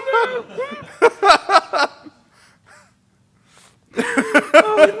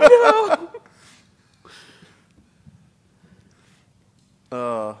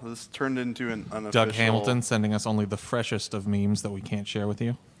 This turned into an unofficial. Doug Hamilton sending us only the freshest of memes that we can't share with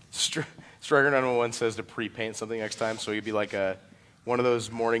you. Striker 911 says to pre-paint something next time, so you'd be like one of those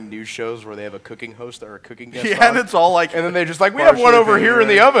morning news shows where they have a cooking host or a cooking guest Yeah, on, and it's all like. and then they're just like, we have one partially over here in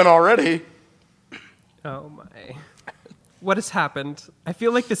the painted. oven already. Oh my. What has happened? I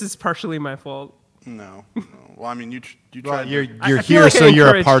feel like this is partially my fault. No, no. Well, I mean, you Well, tried. you're to, I feel here, like I so you're a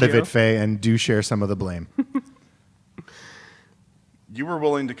encouraged part of you. it, Faye, and do share some of the blame. you were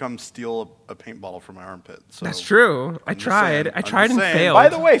willing to come steal a paint bottle from my armpit. So That's true. I I'm just tried. saying- I I'm tried just and saying. failed. By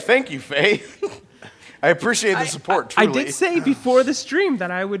the way, thank you, Faye. I appreciate the support, I truly. did say before the stream that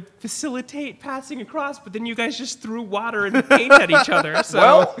I would facilitate passing across, but then you guys just threw water and paint at each other. So.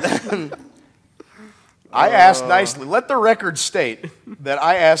 Well, I asked nicely. Let the record state that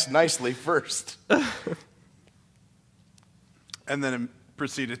I asked nicely first. And then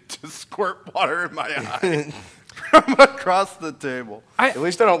proceeded to squirt water in my eye from across the table. At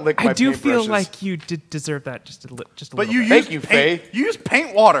least I don't lick my I do paintbrushes. feel like you did deserve that just a little But bit. you Thank used you, paint, Faye. you used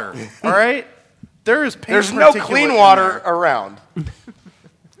paint water, all right? There is paint. There's no particulate clean in water there. around.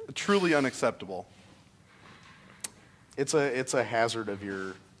 Truly unacceptable. It's a hazard of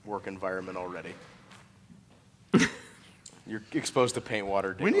your work environment already. You're exposed to paint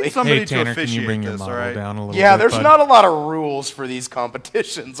water We daily. need somebody Hey, Tanner, to can officiate you bring your this, all model right? down a little Yeah, bit? there's bud? not a lot of rules for these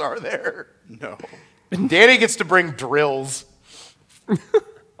competitions, are there? No. Danny gets to bring drills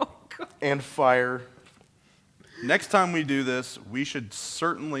and fire. Next time we do this, we should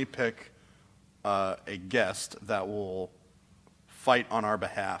certainly pick a guest that will fight on our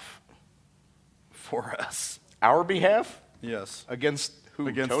behalf for us. Our behalf Yes. against who?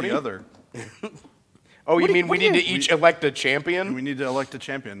 Against Tony? the other. Oh, you mean what we do need you- to each elect a And champion? we need to elect a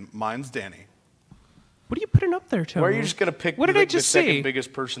champion. Mine's Danny. What are you putting up there, Tony? Why are you just gonna pick What did the, I just the second say?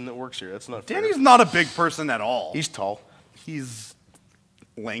 biggest person that works here? That's not fair. Danny's not a big person at all. He's tall. He's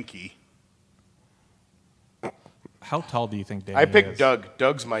lanky. How tall do you think Danny I picked is? Doug.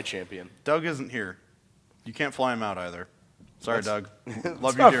 Doug's my champion. Doug isn't here. You can't fly him out either. Sorry, Doug. Love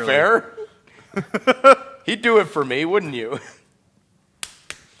That's you not dearly. fair. He'd do it for me, wouldn't you?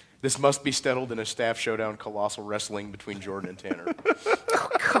 This must be settled in a staff showdown colossal wrestling between Jordan and Tanner.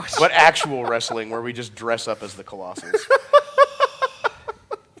 Gosh. But actual wrestling where we just dress up as the Colossals.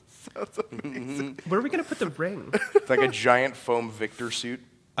 Where are we gonna put the ring? It's like a giant foam Victor suit.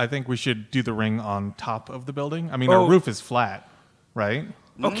 I think we should do the ring on top of the building. I mean, Oh. our roof is flat, right?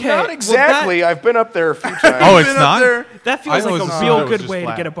 Okay, Not well, exactly. I've been up there a few times. Oh, it's Been up not? there. that feels I like always a assumed real it was good just way to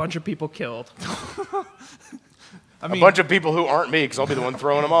flat. get a bunch of people killed. I A mean, bunch of people who aren't me, because I'll be the one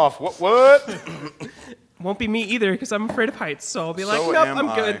throwing them off. What? Won't be me either because I'm afraid of heights. So I'll be like, So nope, am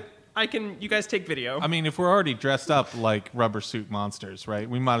I'm good. I. You guys take video. I mean, if we're already dressed up like rubber suit monsters, right?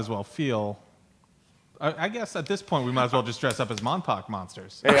 We might as well feel. I guess at this point we might as well just dress up as Montauk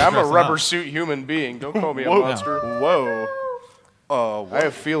monsters. Hey, I'm a Dressing rubber up. suit human being. Don't call me a Whoa. monster. Whoa. Oh, I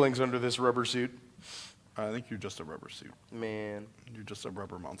have feelings under this rubber suit. I think you're just a rubber suit. Man. You're just a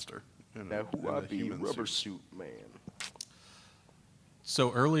rubber monster. Now who in I a be? human Rubber suit. suit man.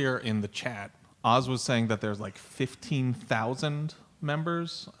 So earlier in the chat, Oz was saying that there's like 15,000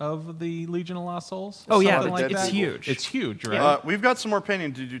 members of the Legion of Lost Souls. Oh, yeah, Something like it's that. huge. It's huge, right? We've got some more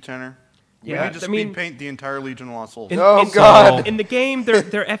painting to do, Tanner. We Yeah, need to I mean- speed paint the entire Legion of Lost Souls. Oh, God. In the game, they're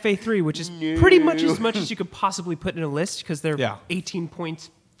FA3, which is pretty much as much as you could possibly put in a list because they're Yeah. 18 points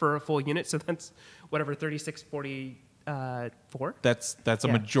for a full unit. So that's whatever 3644. That's a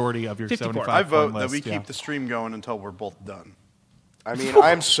Yeah. majority of your 54. 75 I vote point that list, we keep yeah. the stream going until we're both done. I mean,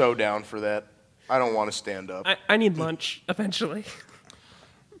 I'm so down for that. I don't want to stand up. I need lunch eventually.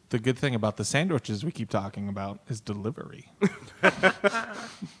 The good thing about the sandwiches we keep talking about is delivery.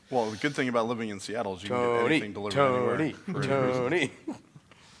 Well, the good thing about living in Seattle is you can get Tony, anything delivered Tony, anywhere. for any reason. Tony.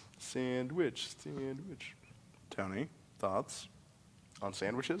 Sandwich. Tony, thoughts? On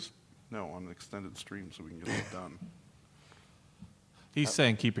sandwiches? No, on an extended stream so we can get it done. He's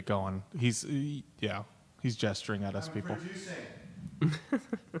saying keep it going. He's gesturing at us people.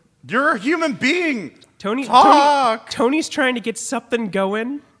 You're a human being. Tony's trying to get something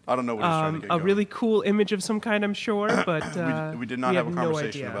going. I don't know what he's trying to get A going. really cool image of some kind, I'm sure, but we did not have a no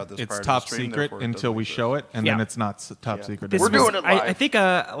conversation idea. about this. It's prior top to the stream, secret therefore it until doesn't we exist. show it, and Yeah. then it's not top secret. This We're anymore. doing it I live. think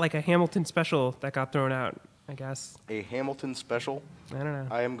like a Hamilton special that got thrown out. I guess A Hamilton special? I don't know.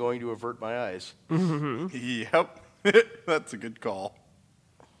 I am going to avert my eyes. Yep. That's a good call.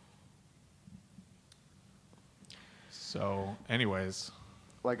 So, anyways,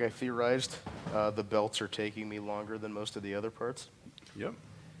 Like I theorized, the belts are taking me longer than most of the other parts. Yep.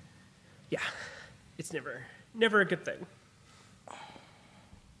 Yeah, it's never a good thing.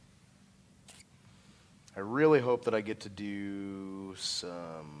 I really hope that I get to do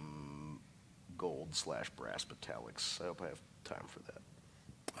some gold/brass metallics. I hope I have time for that.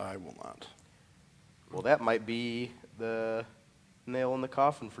 I will not. Well, that might be the nail in the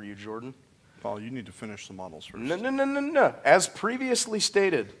coffin for you, Jordan. Paul, you need to finish the models first. No. As previously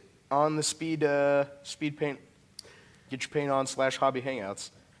stated on the speed paint, get your paint on /hobby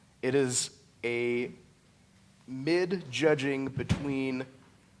hangouts, it is a mid-judging between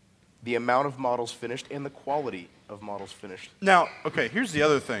the amount of models finished and the quality of models finished. Now, okay, here's the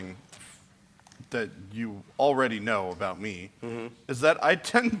other thing that you already know about me, is that I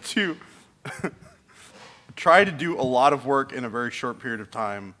tend to try to do a lot of work in a very short period of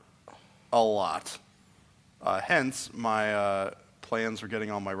time, a lot. Hence, my plans for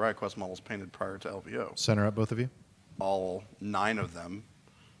getting all my RideQuest models painted prior to LVO. Center up, both of you. All 9 of them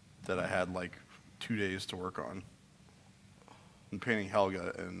that I had like 2 days to work on. And painting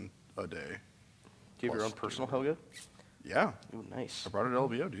Helga in a day. Do you have your own personal Helga? Yeah. Ooh, nice. I brought it to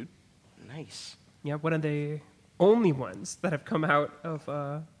LVO, dude. Nice. Yeah, one of the only ones that have come out of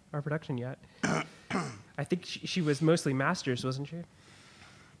our production yet. I think she was mostly Masters, wasn't she?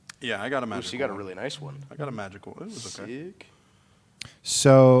 Yeah, I got a Ooh, magical so you got a one. really nice one. I got a magical. It was okay. Sick.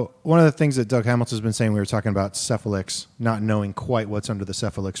 So one of the things that Doug Hamilton's been saying, we were talking about cephalix, not knowing quite what's under the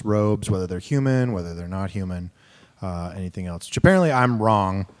cephalix robes, whether they're human, whether they're not human, anything else. Which apparently I'm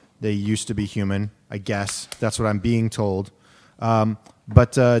wrong. They used to be human, I guess. That's what I'm being told.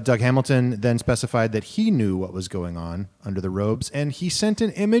 But Doug Hamilton then specified that he knew what was going on under the robes, and he sent an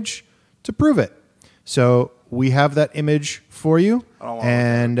image to prove it. So we have that image for you, I don't want to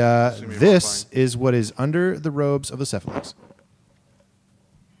and look at it. See me this horrifying. is what is under the robes of the cephalix.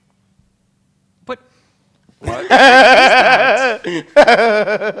 What?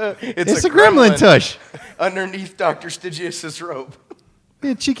 It's a gremlin tush. Underneath Dr. Stygius's robe.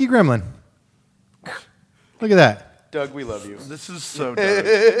 Yeah, cheeky gremlin. Look at that. Doug, we love you. This is so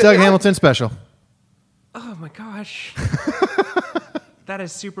Doug. Doug Hamilton special. Oh my gosh. That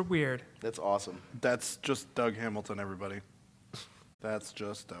is super weird. That's awesome. That's just Doug Hamilton, everybody. That's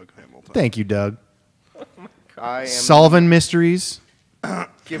just Doug Hamilton. Thank you, Doug. I am Solving mysteries,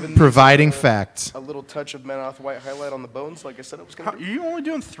 giving providing these, facts. a little touch of Menoth white highlight on the bones, like I said it was going Are to do. you only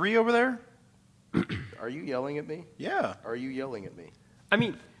doing 3 over there? Are you yelling at me? Yeah. Are you yelling at me? I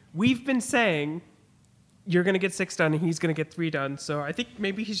mean, we've been saying you're going to get 6 done and he's going to get 3 done, so I think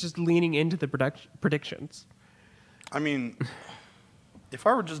maybe he's just leaning into the predictions. I mean, if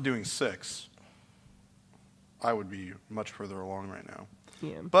I were just doing 6, I would be much further along right now.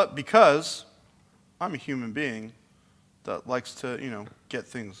 Yeah. But because I'm a human being that likes to, get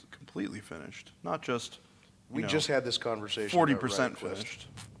things completely finished, not just We just had this conversation. 40% about RideQuest. finished.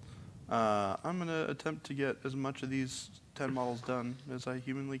 I'm going to attempt to get as much of these 10 models done as I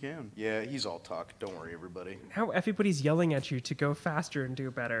humanly can. Yeah, he's all talk. Don't worry, everybody. How everybody's yelling at you to go faster and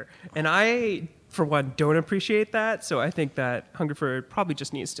do better. And I, for one, don't appreciate that, so I think that Hungerford probably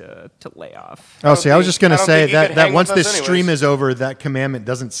just needs to lay off. Oh, see, I was just going to I don't say think he could that hang once with this us anyways. stream is over, that commandment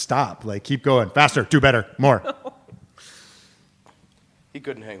doesn't stop. Like, keep going. Faster, do better, more. He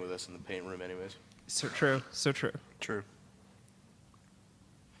couldn't hang with us in the paint room anyways. So true, so true. True.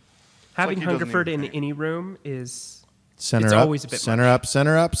 Having he doesn't Hungerford even in paint. any room is Center It's up, always a bit center much. up,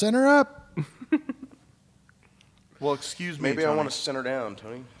 center up, center up. Well, excuse me, Maybe I Tony. want to center down,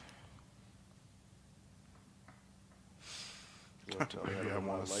 Tony. You won't tell me how to Maybe I live my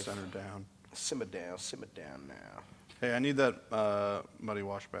want to life. center down. Simmer down now. Hey, I need that muddy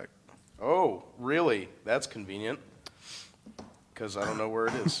wash back. Oh, really? That's convenient. Because I don't know where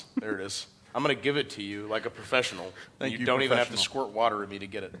it is. There it is. I'm going to give it to you like a professional. Thank you you, don't even have to professional. squirt water at me to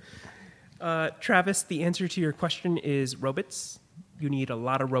get it. Travis, the answer to your question is robots. You need a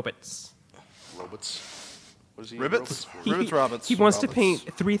lot of robots. Robots. What is he? Ribbits? Robots for? Ribbits, Roberts. He wants to Roberts.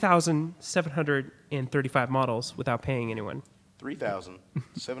 paint 3,735 models without paying anyone.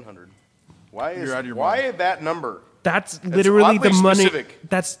 3,700. Why is You're out of your why mind. that number? That's literally the oddly money. specific.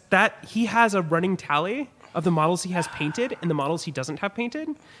 That's that he has a running tally of the models he has painted and the models he doesn't have painted.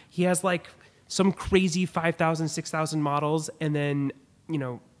 He has like some crazy 5,000, 6,000 models, and then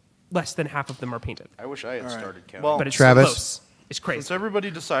less than half of them are painted. I wish I had right. started counting. Well, But it's Travis? close. It's crazy. Since everybody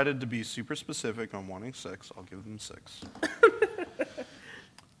decided to be super specific on wanting 6, I'll give them 6.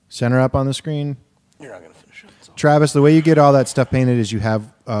 Center up on the screen. You're not going to finish it. That's all. Travis, the way you get all that stuff painted is you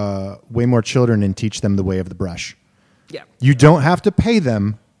have way more children and teach them the way of the brush. Yeah. You don't have to pay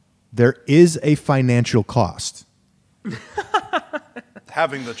them. There is a financial cost.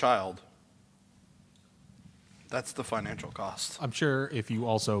 Having the child. That's the financial cost. I'm sure if you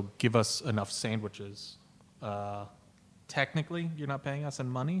also give us enough sandwiches, technically you're not paying us in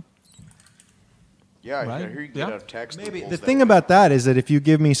money. Yeah, Right? I hear you get Yeah. out of tax Maybe loopholes the that thing way. about that is that if you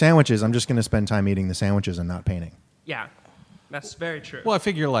give me sandwiches, I'm just going to spend time eating the sandwiches and not painting. Yeah. That's very true. Well, I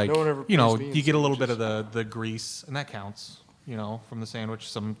figure like No one ever pays me in you get a little bit of the grease, and that counts. From the sandwich,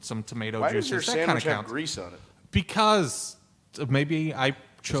 some tomato Why does juices. your that sandwich kind of have counts. grease on it? Because maybe I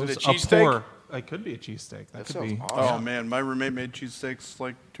chose it a cheesesteak? poor. It could be a cheesesteak. That could sounds be. awesome. Oh, man. My roommate made cheesesteaks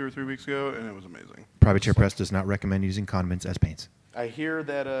like 2 or 3 weeks ago, and it was amazing. Private Chair Press does not recommend using condiments as paints. I hear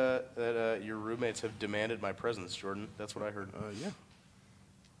that your roommates have demanded my presence, Jordan. That's what I heard.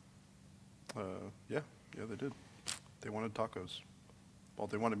 Yeah, they did. They wanted tacos. Well,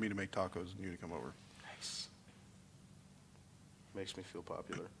 they wanted me to make tacos and you to come over. Nice. Makes me feel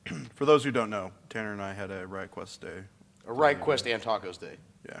popular. For those who don't know, Tanner and I had a Riot Quest day. A Riot Quest and Tacos Day.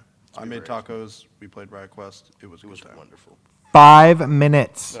 Yeah. I made tacos. We played Riot Quest. It was Wonderful. 5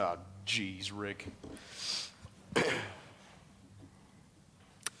 minutes. Oh, jeez, Rick.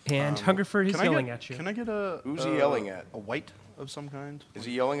 And Hungerford is Can I yelling get- at you. Can I get a... Who's he yelling at? A white of some kind? Is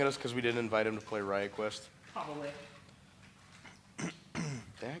he yelling at us because we didn't invite him to play Riot Quest? Probably.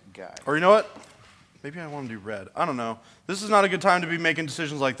 That guy. Or you know what? Maybe I want to do red. I don't know. This is not a good time to be making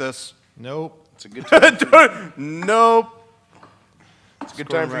decisions like this. Nope. It's a good time. Nope. It's a good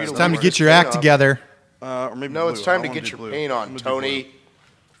time for you to It's time to learn get this your paint act on. together. Or maybe No, blue. it's time I to wanna get do your blue. paint I'm on, gonna do Tony. blue.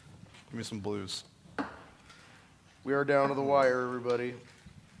 Give me some blues. We are down to the wire, everybody.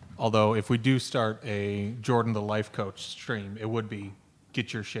 Although, if we do start a Jordan the Life Coach stream, it would be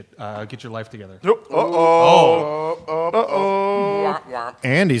get your life together. Womp, womp.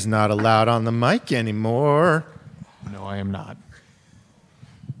 Andy's not allowed on the mic anymore. No, I am not.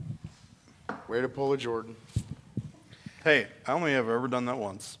 Way to pull a Jordan. Hey, I only have ever done that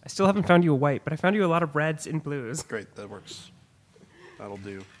once. I still haven't found you a white, but I found you a lot of reds and blues. Great, that works. That'll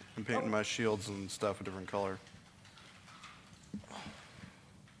do. I'm painting my shields and stuff a different color.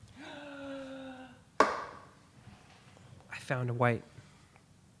 I found a white.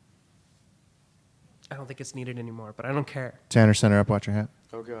 I don't think it's needed anymore, but I don't care. Tanner, center up, watch your hat.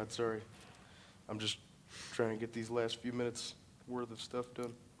 Oh, God, sorry. I'm just trying to get these last few minutes worth of stuff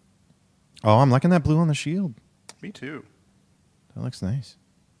done. Oh, I'm liking that blue on the shield. Me too. That looks nice.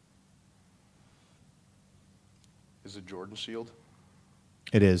 Is it Jordan Shield?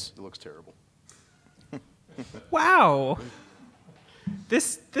 It is. It looks terrible. Wow.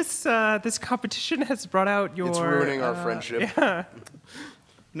 This competition has brought out your. It's ruining our friendship. Yeah.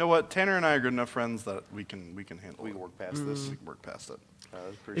 You know what? Tanner and I are good enough friends that we can handle We it. can work past this. We can work past it.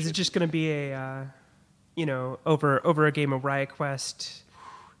 Is it just going to be a, over a game of Riot Quest?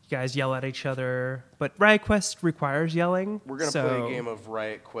 You guys yell at each other, but Riot Quest requires yelling. We're going to play a game of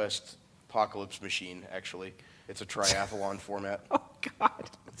Riot Quest Apocalypse Machine, actually. It's a triathlon format. Oh God.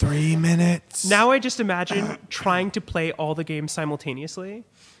 3 minutes. Now I just imagine trying to play all the games simultaneously.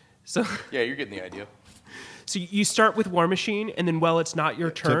 So Yeah, you're getting the idea. So you start with War Machine, and then while it's not your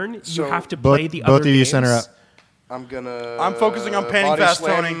turn, you so have to play the other both of you games. center up. I'm focusing on painting body fast,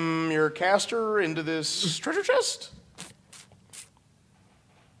 slam Tony. your caster into this treasure chest.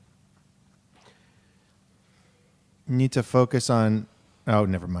 You need to focus on. Oh,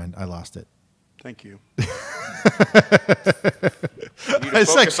 never mind. I lost it. Thank you. You need to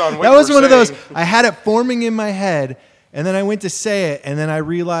It's like, focus on what that you was were one of those. saying. I had it forming in my head, and then I went to say it, and then I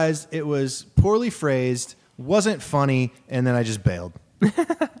realized it was poorly phrased, wasn't funny, and then I just bailed.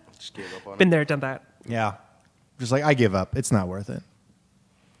 Just gave up on Been it. there, done that. Yeah. Just like, I give up. It's not worth it.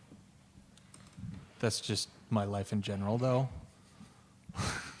 That's just my life in general, though.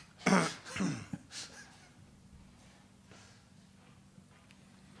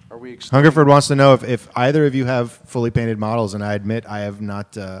 Are we extending- Hungerford wants to know if either of you have fully painted models, and I admit I have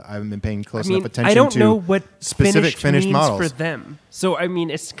not. I haven't been paying close enough attention I don't to know what specific finished means models. for them. So I mean,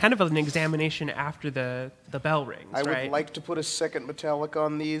 it's kind of an examination after the bell rings, I would right? like to put a second metallic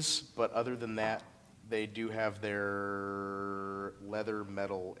on these, but other than that, they do have their leather,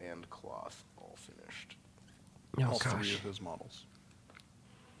 metal, and cloth all finished. Oh All three gosh. of his models.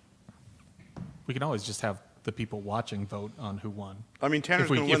 We can always just have the people watching vote on who won. I mean, Tanner's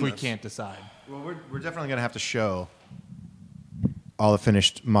going to win If we this. can't decide. Well, we're definitely going to have to show all the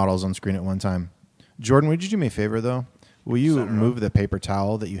finished models on screen at one time. Jordan, would you do me a favor, though? Will you Center move the paper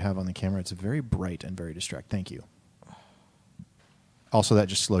towel that you have on the camera? It's very bright and very distracting. Thank you. Also, that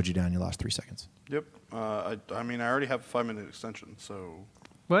just slowed you down. You lost 3 seconds. Yep. I mean, I already have a 5-minute extension, so,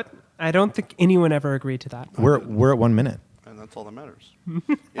 What? I don't think anyone ever agreed to that. We're at 1 minute. and that's all that matters.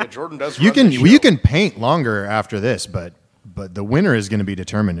 Yeah, Jordan does. You run can the you show. can paint longer after this, but the winner is going to be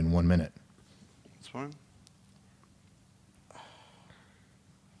determined in 1 minute. That's fine.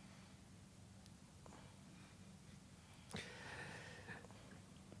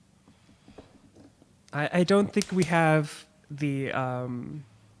 I don't think we have the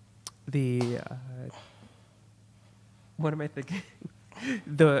what am I thinking?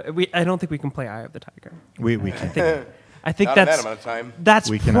 I don't think we can play Eye of the Tiger. We can. I think Not in that that's amount of time. that's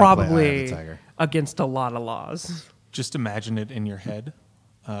We cannot play Eye of the probably Tiger. against a lot of laws. Just imagine it in your head.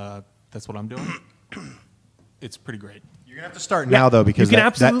 That's what I'm doing. It's pretty great. You're going to have to start now, though, because you can that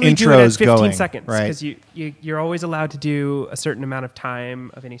absolutely intro do it at is 15 going. seconds right? because you're always allowed to do a certain amount of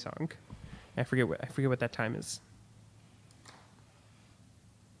time of any song. I forget what that time is.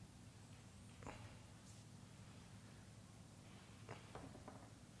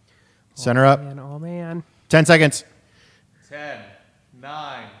 Center up. Man, oh man. 10 seconds. 10,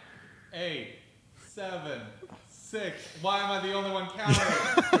 6. Why am I the only one counting?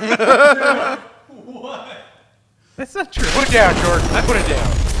 What? That's not true. Put it down, Jordan. Put it down.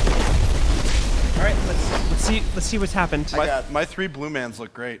 All right, let's see what's happened. My 3 blue mans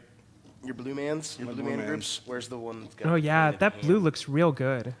look great. Your blue mans? Your blue blue man mans. groups? Where's the one that's got Oh a yeah, painted that blue hand? looks real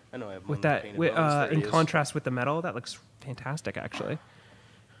good. I know I have one With that, painted bones. There in he is. contrast with the metal, that looks fantastic actually.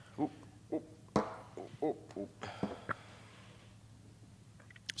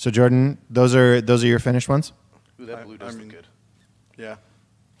 So Jordan, those are your finished ones. Ooh, that blue does I mean- look good. Yeah.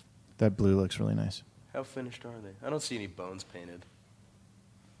 That blue looks really nice. How finished are they? I don't see any bones painted.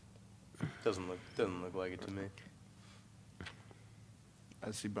 Doesn't look like it to me. I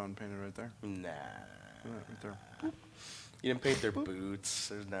see bone painted right there. Nah. Yeah, right there. You didn't paint their boots.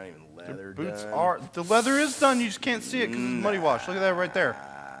 There's not even leather Boots done. are the leather is done. You just can't see it because it's muddy wash. Look at that right there.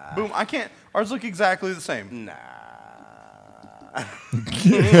 Boom. I can't. Ours look exactly the same. Nah.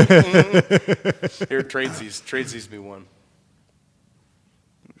 Here, trade these me one.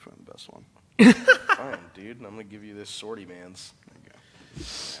 Let me find the best one. Fine, dude. I'm gonna give you this sortie man's. There you go.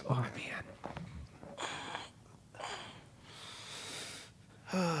 Oh man.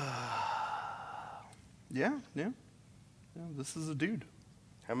 Yeah. This is a dude.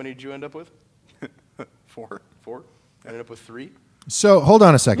 How many did you end up with? 4. 4? I ended up with 3. So hold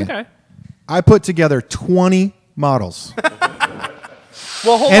on a second. Okay. I put together 20 models.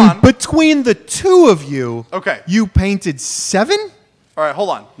 Well, hold And on. between the two of you, Okay. you painted 7? All right, hold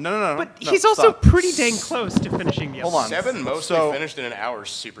on. No. But no, he's also stop. pretty dang close to finishing the Hold other on. 7 mostly So- finished in an hour.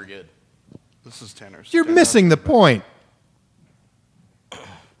 Super good. This is Tanner's. You're Tanner. missing the point.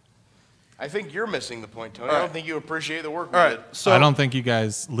 I think you're missing the point, Tony. All I right. don't think you appreciate the work we All did. right. So I don't think you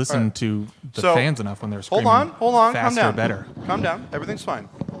guys listen Alright. to the So, fans enough when they're Hold screaming. on. Calm Faster, down. better. Calm down. Everything's fine.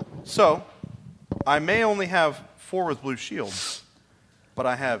 So, I may only have 4 with blue shields, but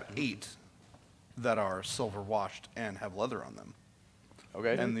I have 8 that are silver washed and have leather on them.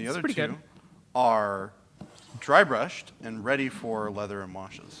 Okay. And the That's other pretty 2 good. are dry brushed and ready for leather and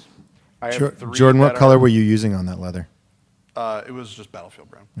washes. I have 3 Jordan, what that color are- were you using on that leather? It was just battlefield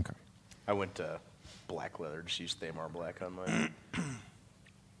brown. Okay. I went to black leather. Just used Thamar black on mine.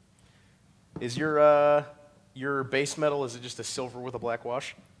 Is your base metal, is it just a silver with a black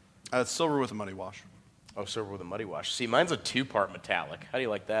wash? It's silver with a muddy wash. Oh, silver with a muddy wash. See, mine's a 2-part metallic. How do you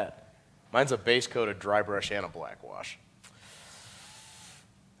like that? Mine's a base coat, a dry brush, and a black wash.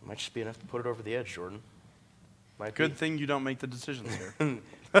 It might just be enough to put it over the edge, Jordan. Might Good be. thing you don't make the decisions here.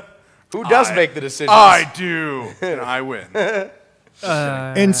 Who does make the decisions? I do, and I win.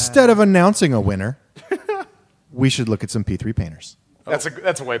 Instead of announcing a winner, we should look at some P3 painters.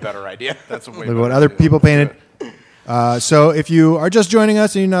 That's a way better idea. That's a way Look at better what other idea. people painted. So if you are just joining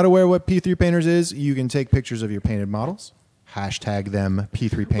us and you're not aware what P3 painters is, you can take pictures of your painted models, hashtag them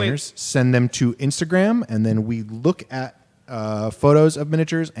P3 painters, send them to Instagram, and then we look at photos of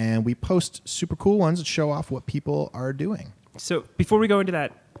miniatures and we post super cool ones that show off what people are doing. So before we go into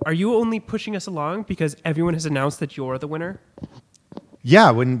that, are you only pushing us along because everyone has announced that you're the winner?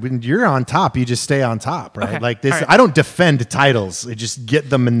 Yeah, when you're on top, you just stay on top, right? Okay, Like this, all right. I don't defend titles; I just get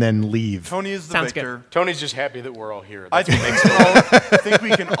them and then leave. Tony is the Sounds good. victor. Tony's just happy that we're all here. I That's think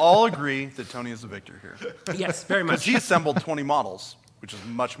we can all agree that Tony is the victor here. Yes, very Because much. he assembled 20 models, which is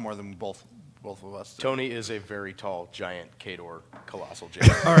much more than both of us did. Tony is a very tall, giant Khador colossal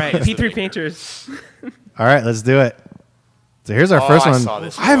giant. All right, He's the P3 victor. painters. All right, let's do it. So here's our Oh, first I one. saw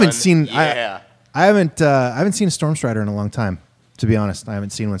this I haven't one. seen. Yeah. I haven't seen a Storm Strider in a long time. To be honest, I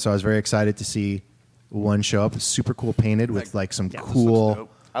haven't seen one, so I was very excited to see one show up. Super cool painted with like some This looks cool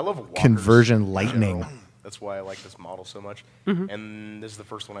dope. I love walkers conversion in lightning. general. That's why I like this model so much. And this is the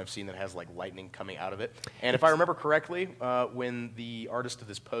first one I've seen that has like lightning coming out of it. And if I remember correctly, when the artist of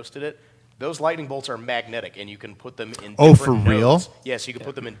this posted it, those lightning bolts are magnetic, and you can put them in. Oh, different for real? nodes. Yes, you can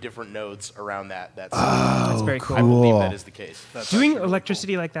put them in different nodes around that. That's That's very cool. I believe that Cool. is the case. Doing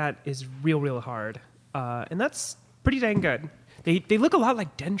electricity like that is real hard, and that's pretty dang good. They look a lot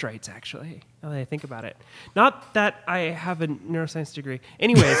like dendrites, actually, now that I think about it. Not that I have a neuroscience degree.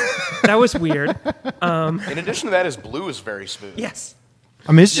 Anyways, that was weird. In addition to that, his blue is very smooth. Yes.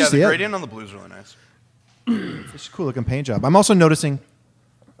 I mean, it's Yeah, just the gradient on the blue is really nice. It's a cool looking paint job. I'm also noticing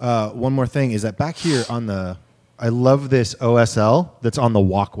one more thing is that back here on the, I love this OSL that's on the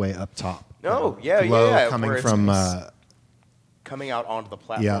walkway up top. No, The yeah, glow yeah. coming where it's from. coming out onto the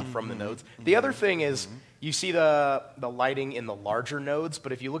platform Yeah. from the nodes. The other thing is you see the lighting in the larger nodes,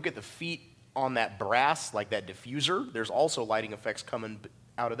 but if you look at the feet on that brass, like that diffuser, there's also lighting effects coming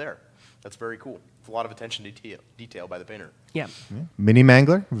out of there. That's very cool. It's a lot of attention to detail by the painter. Yeah. Mini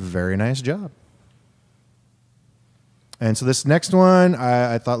Mangler, very nice job. And so this next one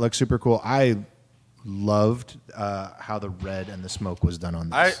I thought looked super cool. I loved how the red and the smoke was done on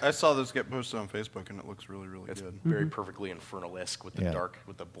this. I saw this get posted on Facebook, and it looks really, really It's good. very perfectly infernal-esque with the Yeah. dark,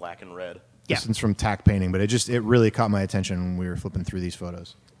 with the black and red. This one's from Tack Painting, but it really caught my attention when we were flipping through these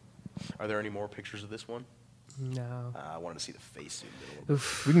photos. Are there any more pictures of this one? No. I wanted to see the face zoom in.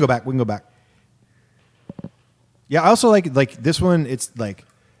 We can go back. Yeah, I also like this one. It's like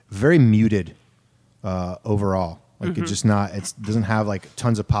very muted overall. Like it's just not. It doesn't have like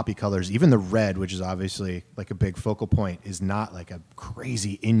tons of poppy colors. Even the red, which is obviously like a big focal point, is not like a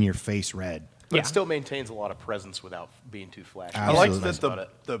crazy in-your-face red. But Yeah. it still maintains a lot of presence without being too flashy. I like Absolutely.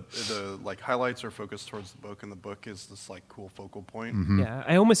 that the like highlights are focused towards the book, and the book is this like cool focal point. Yeah,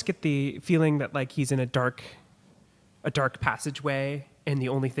 I almost get the feeling that like he's in a dark passageway, and the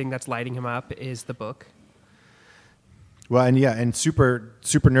only thing that's lighting him up is the book. Well, and super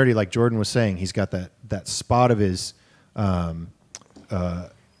nerdy, like Jordan was saying, he's got that spot of his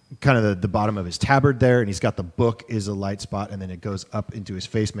kind of the bottom of his tabard there, and he's got the book is a light spot, and then it goes up into his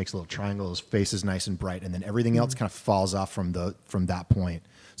face, makes a little triangle. His face is nice and bright, and then everything else kind of falls off from that point.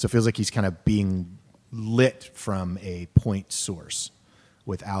 So it feels like he's kind of being lit from a point source,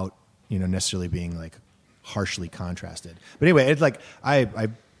 without necessarily being like harshly contrasted. But anyway, it's like I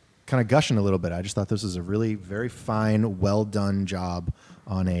kind of gushing a little bit. I just thought this was a really very fine, well done job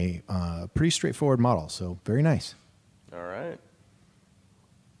on a pretty straightforward model. So very nice. All right.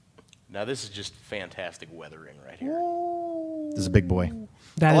 Now this is just fantastic weathering right here. This is a big boy.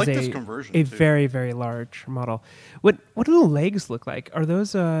 That I is like this conversion, a too. very, very large model. What do the legs look like? Are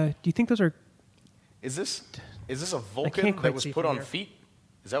those? Do you think those are? Is this a can't Vulcan quite that was see put from on here. feet?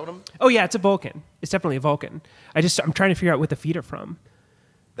 Is that what I'm? Oh yeah, it's a Vulcan. It's definitely a Vulcan. I'm trying to figure out what the feet are from.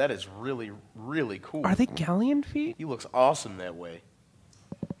 That is really, really cool. Are they galleon feet? He looks awesome that way.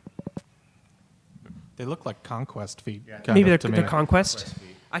 They look like conquest feet. Maybe of, they're to the me. Conquest.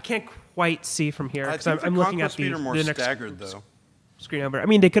 I can't quite see from here I because think I'm the looking at Conquest feet are more the next staggered, though. screen over. I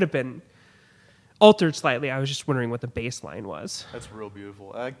mean, they could have been altered slightly. I was just wondering what the baseline was. That's real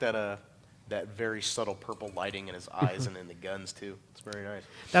beautiful. I like that very subtle purple lighting in his eyes and in the guns too. It's very nice.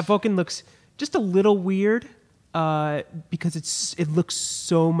 That Vulcan looks just a little weird because it looks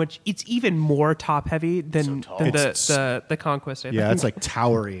so much. It's even more top heavy than, So tall. than It's- the Conquest. I Yeah, think. it's like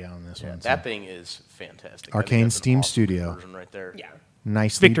towery on this one. so That thing is fantastic. I think Arcane that's an Steam awesome Studio. conversion right there. yeah.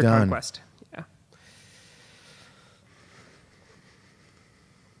 nicely Victor done. Conquest. Yeah.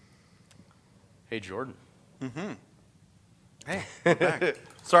 Hey Jordan. Hey, we're back.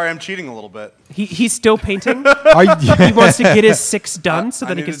 Sorry, I'm cheating a little bit. He's still painting. Are you- He wants to get his 6 done so I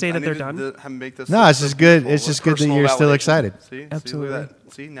that he can needed- say I that they're needed done. to make this No, it's so just good. beautiful. It's just good that Personal you're still validation. excited. See, Absolutely. See, look at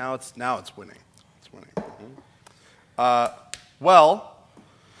that. See, now it's winning. It's winning. Well,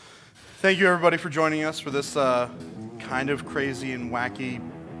 thank you everybody for joining us for this kind of crazy and wacky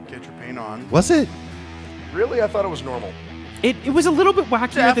get your paint on. Was it? Really? I thought it was normal. It was a little bit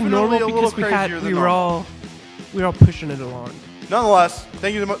wackier than Definitely normal a little because we crazier than were normal. all pushing it along. Nonetheless,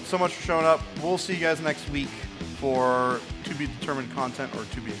 thank you so much for showing up. We'll see you guys next week for to be determined content, or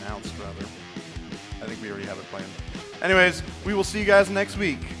to be announced rather. I think we already have it planned. Anyways, we will see you guys next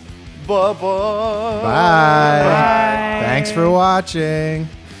week. Bye-bye. Bye. Thanks for watching.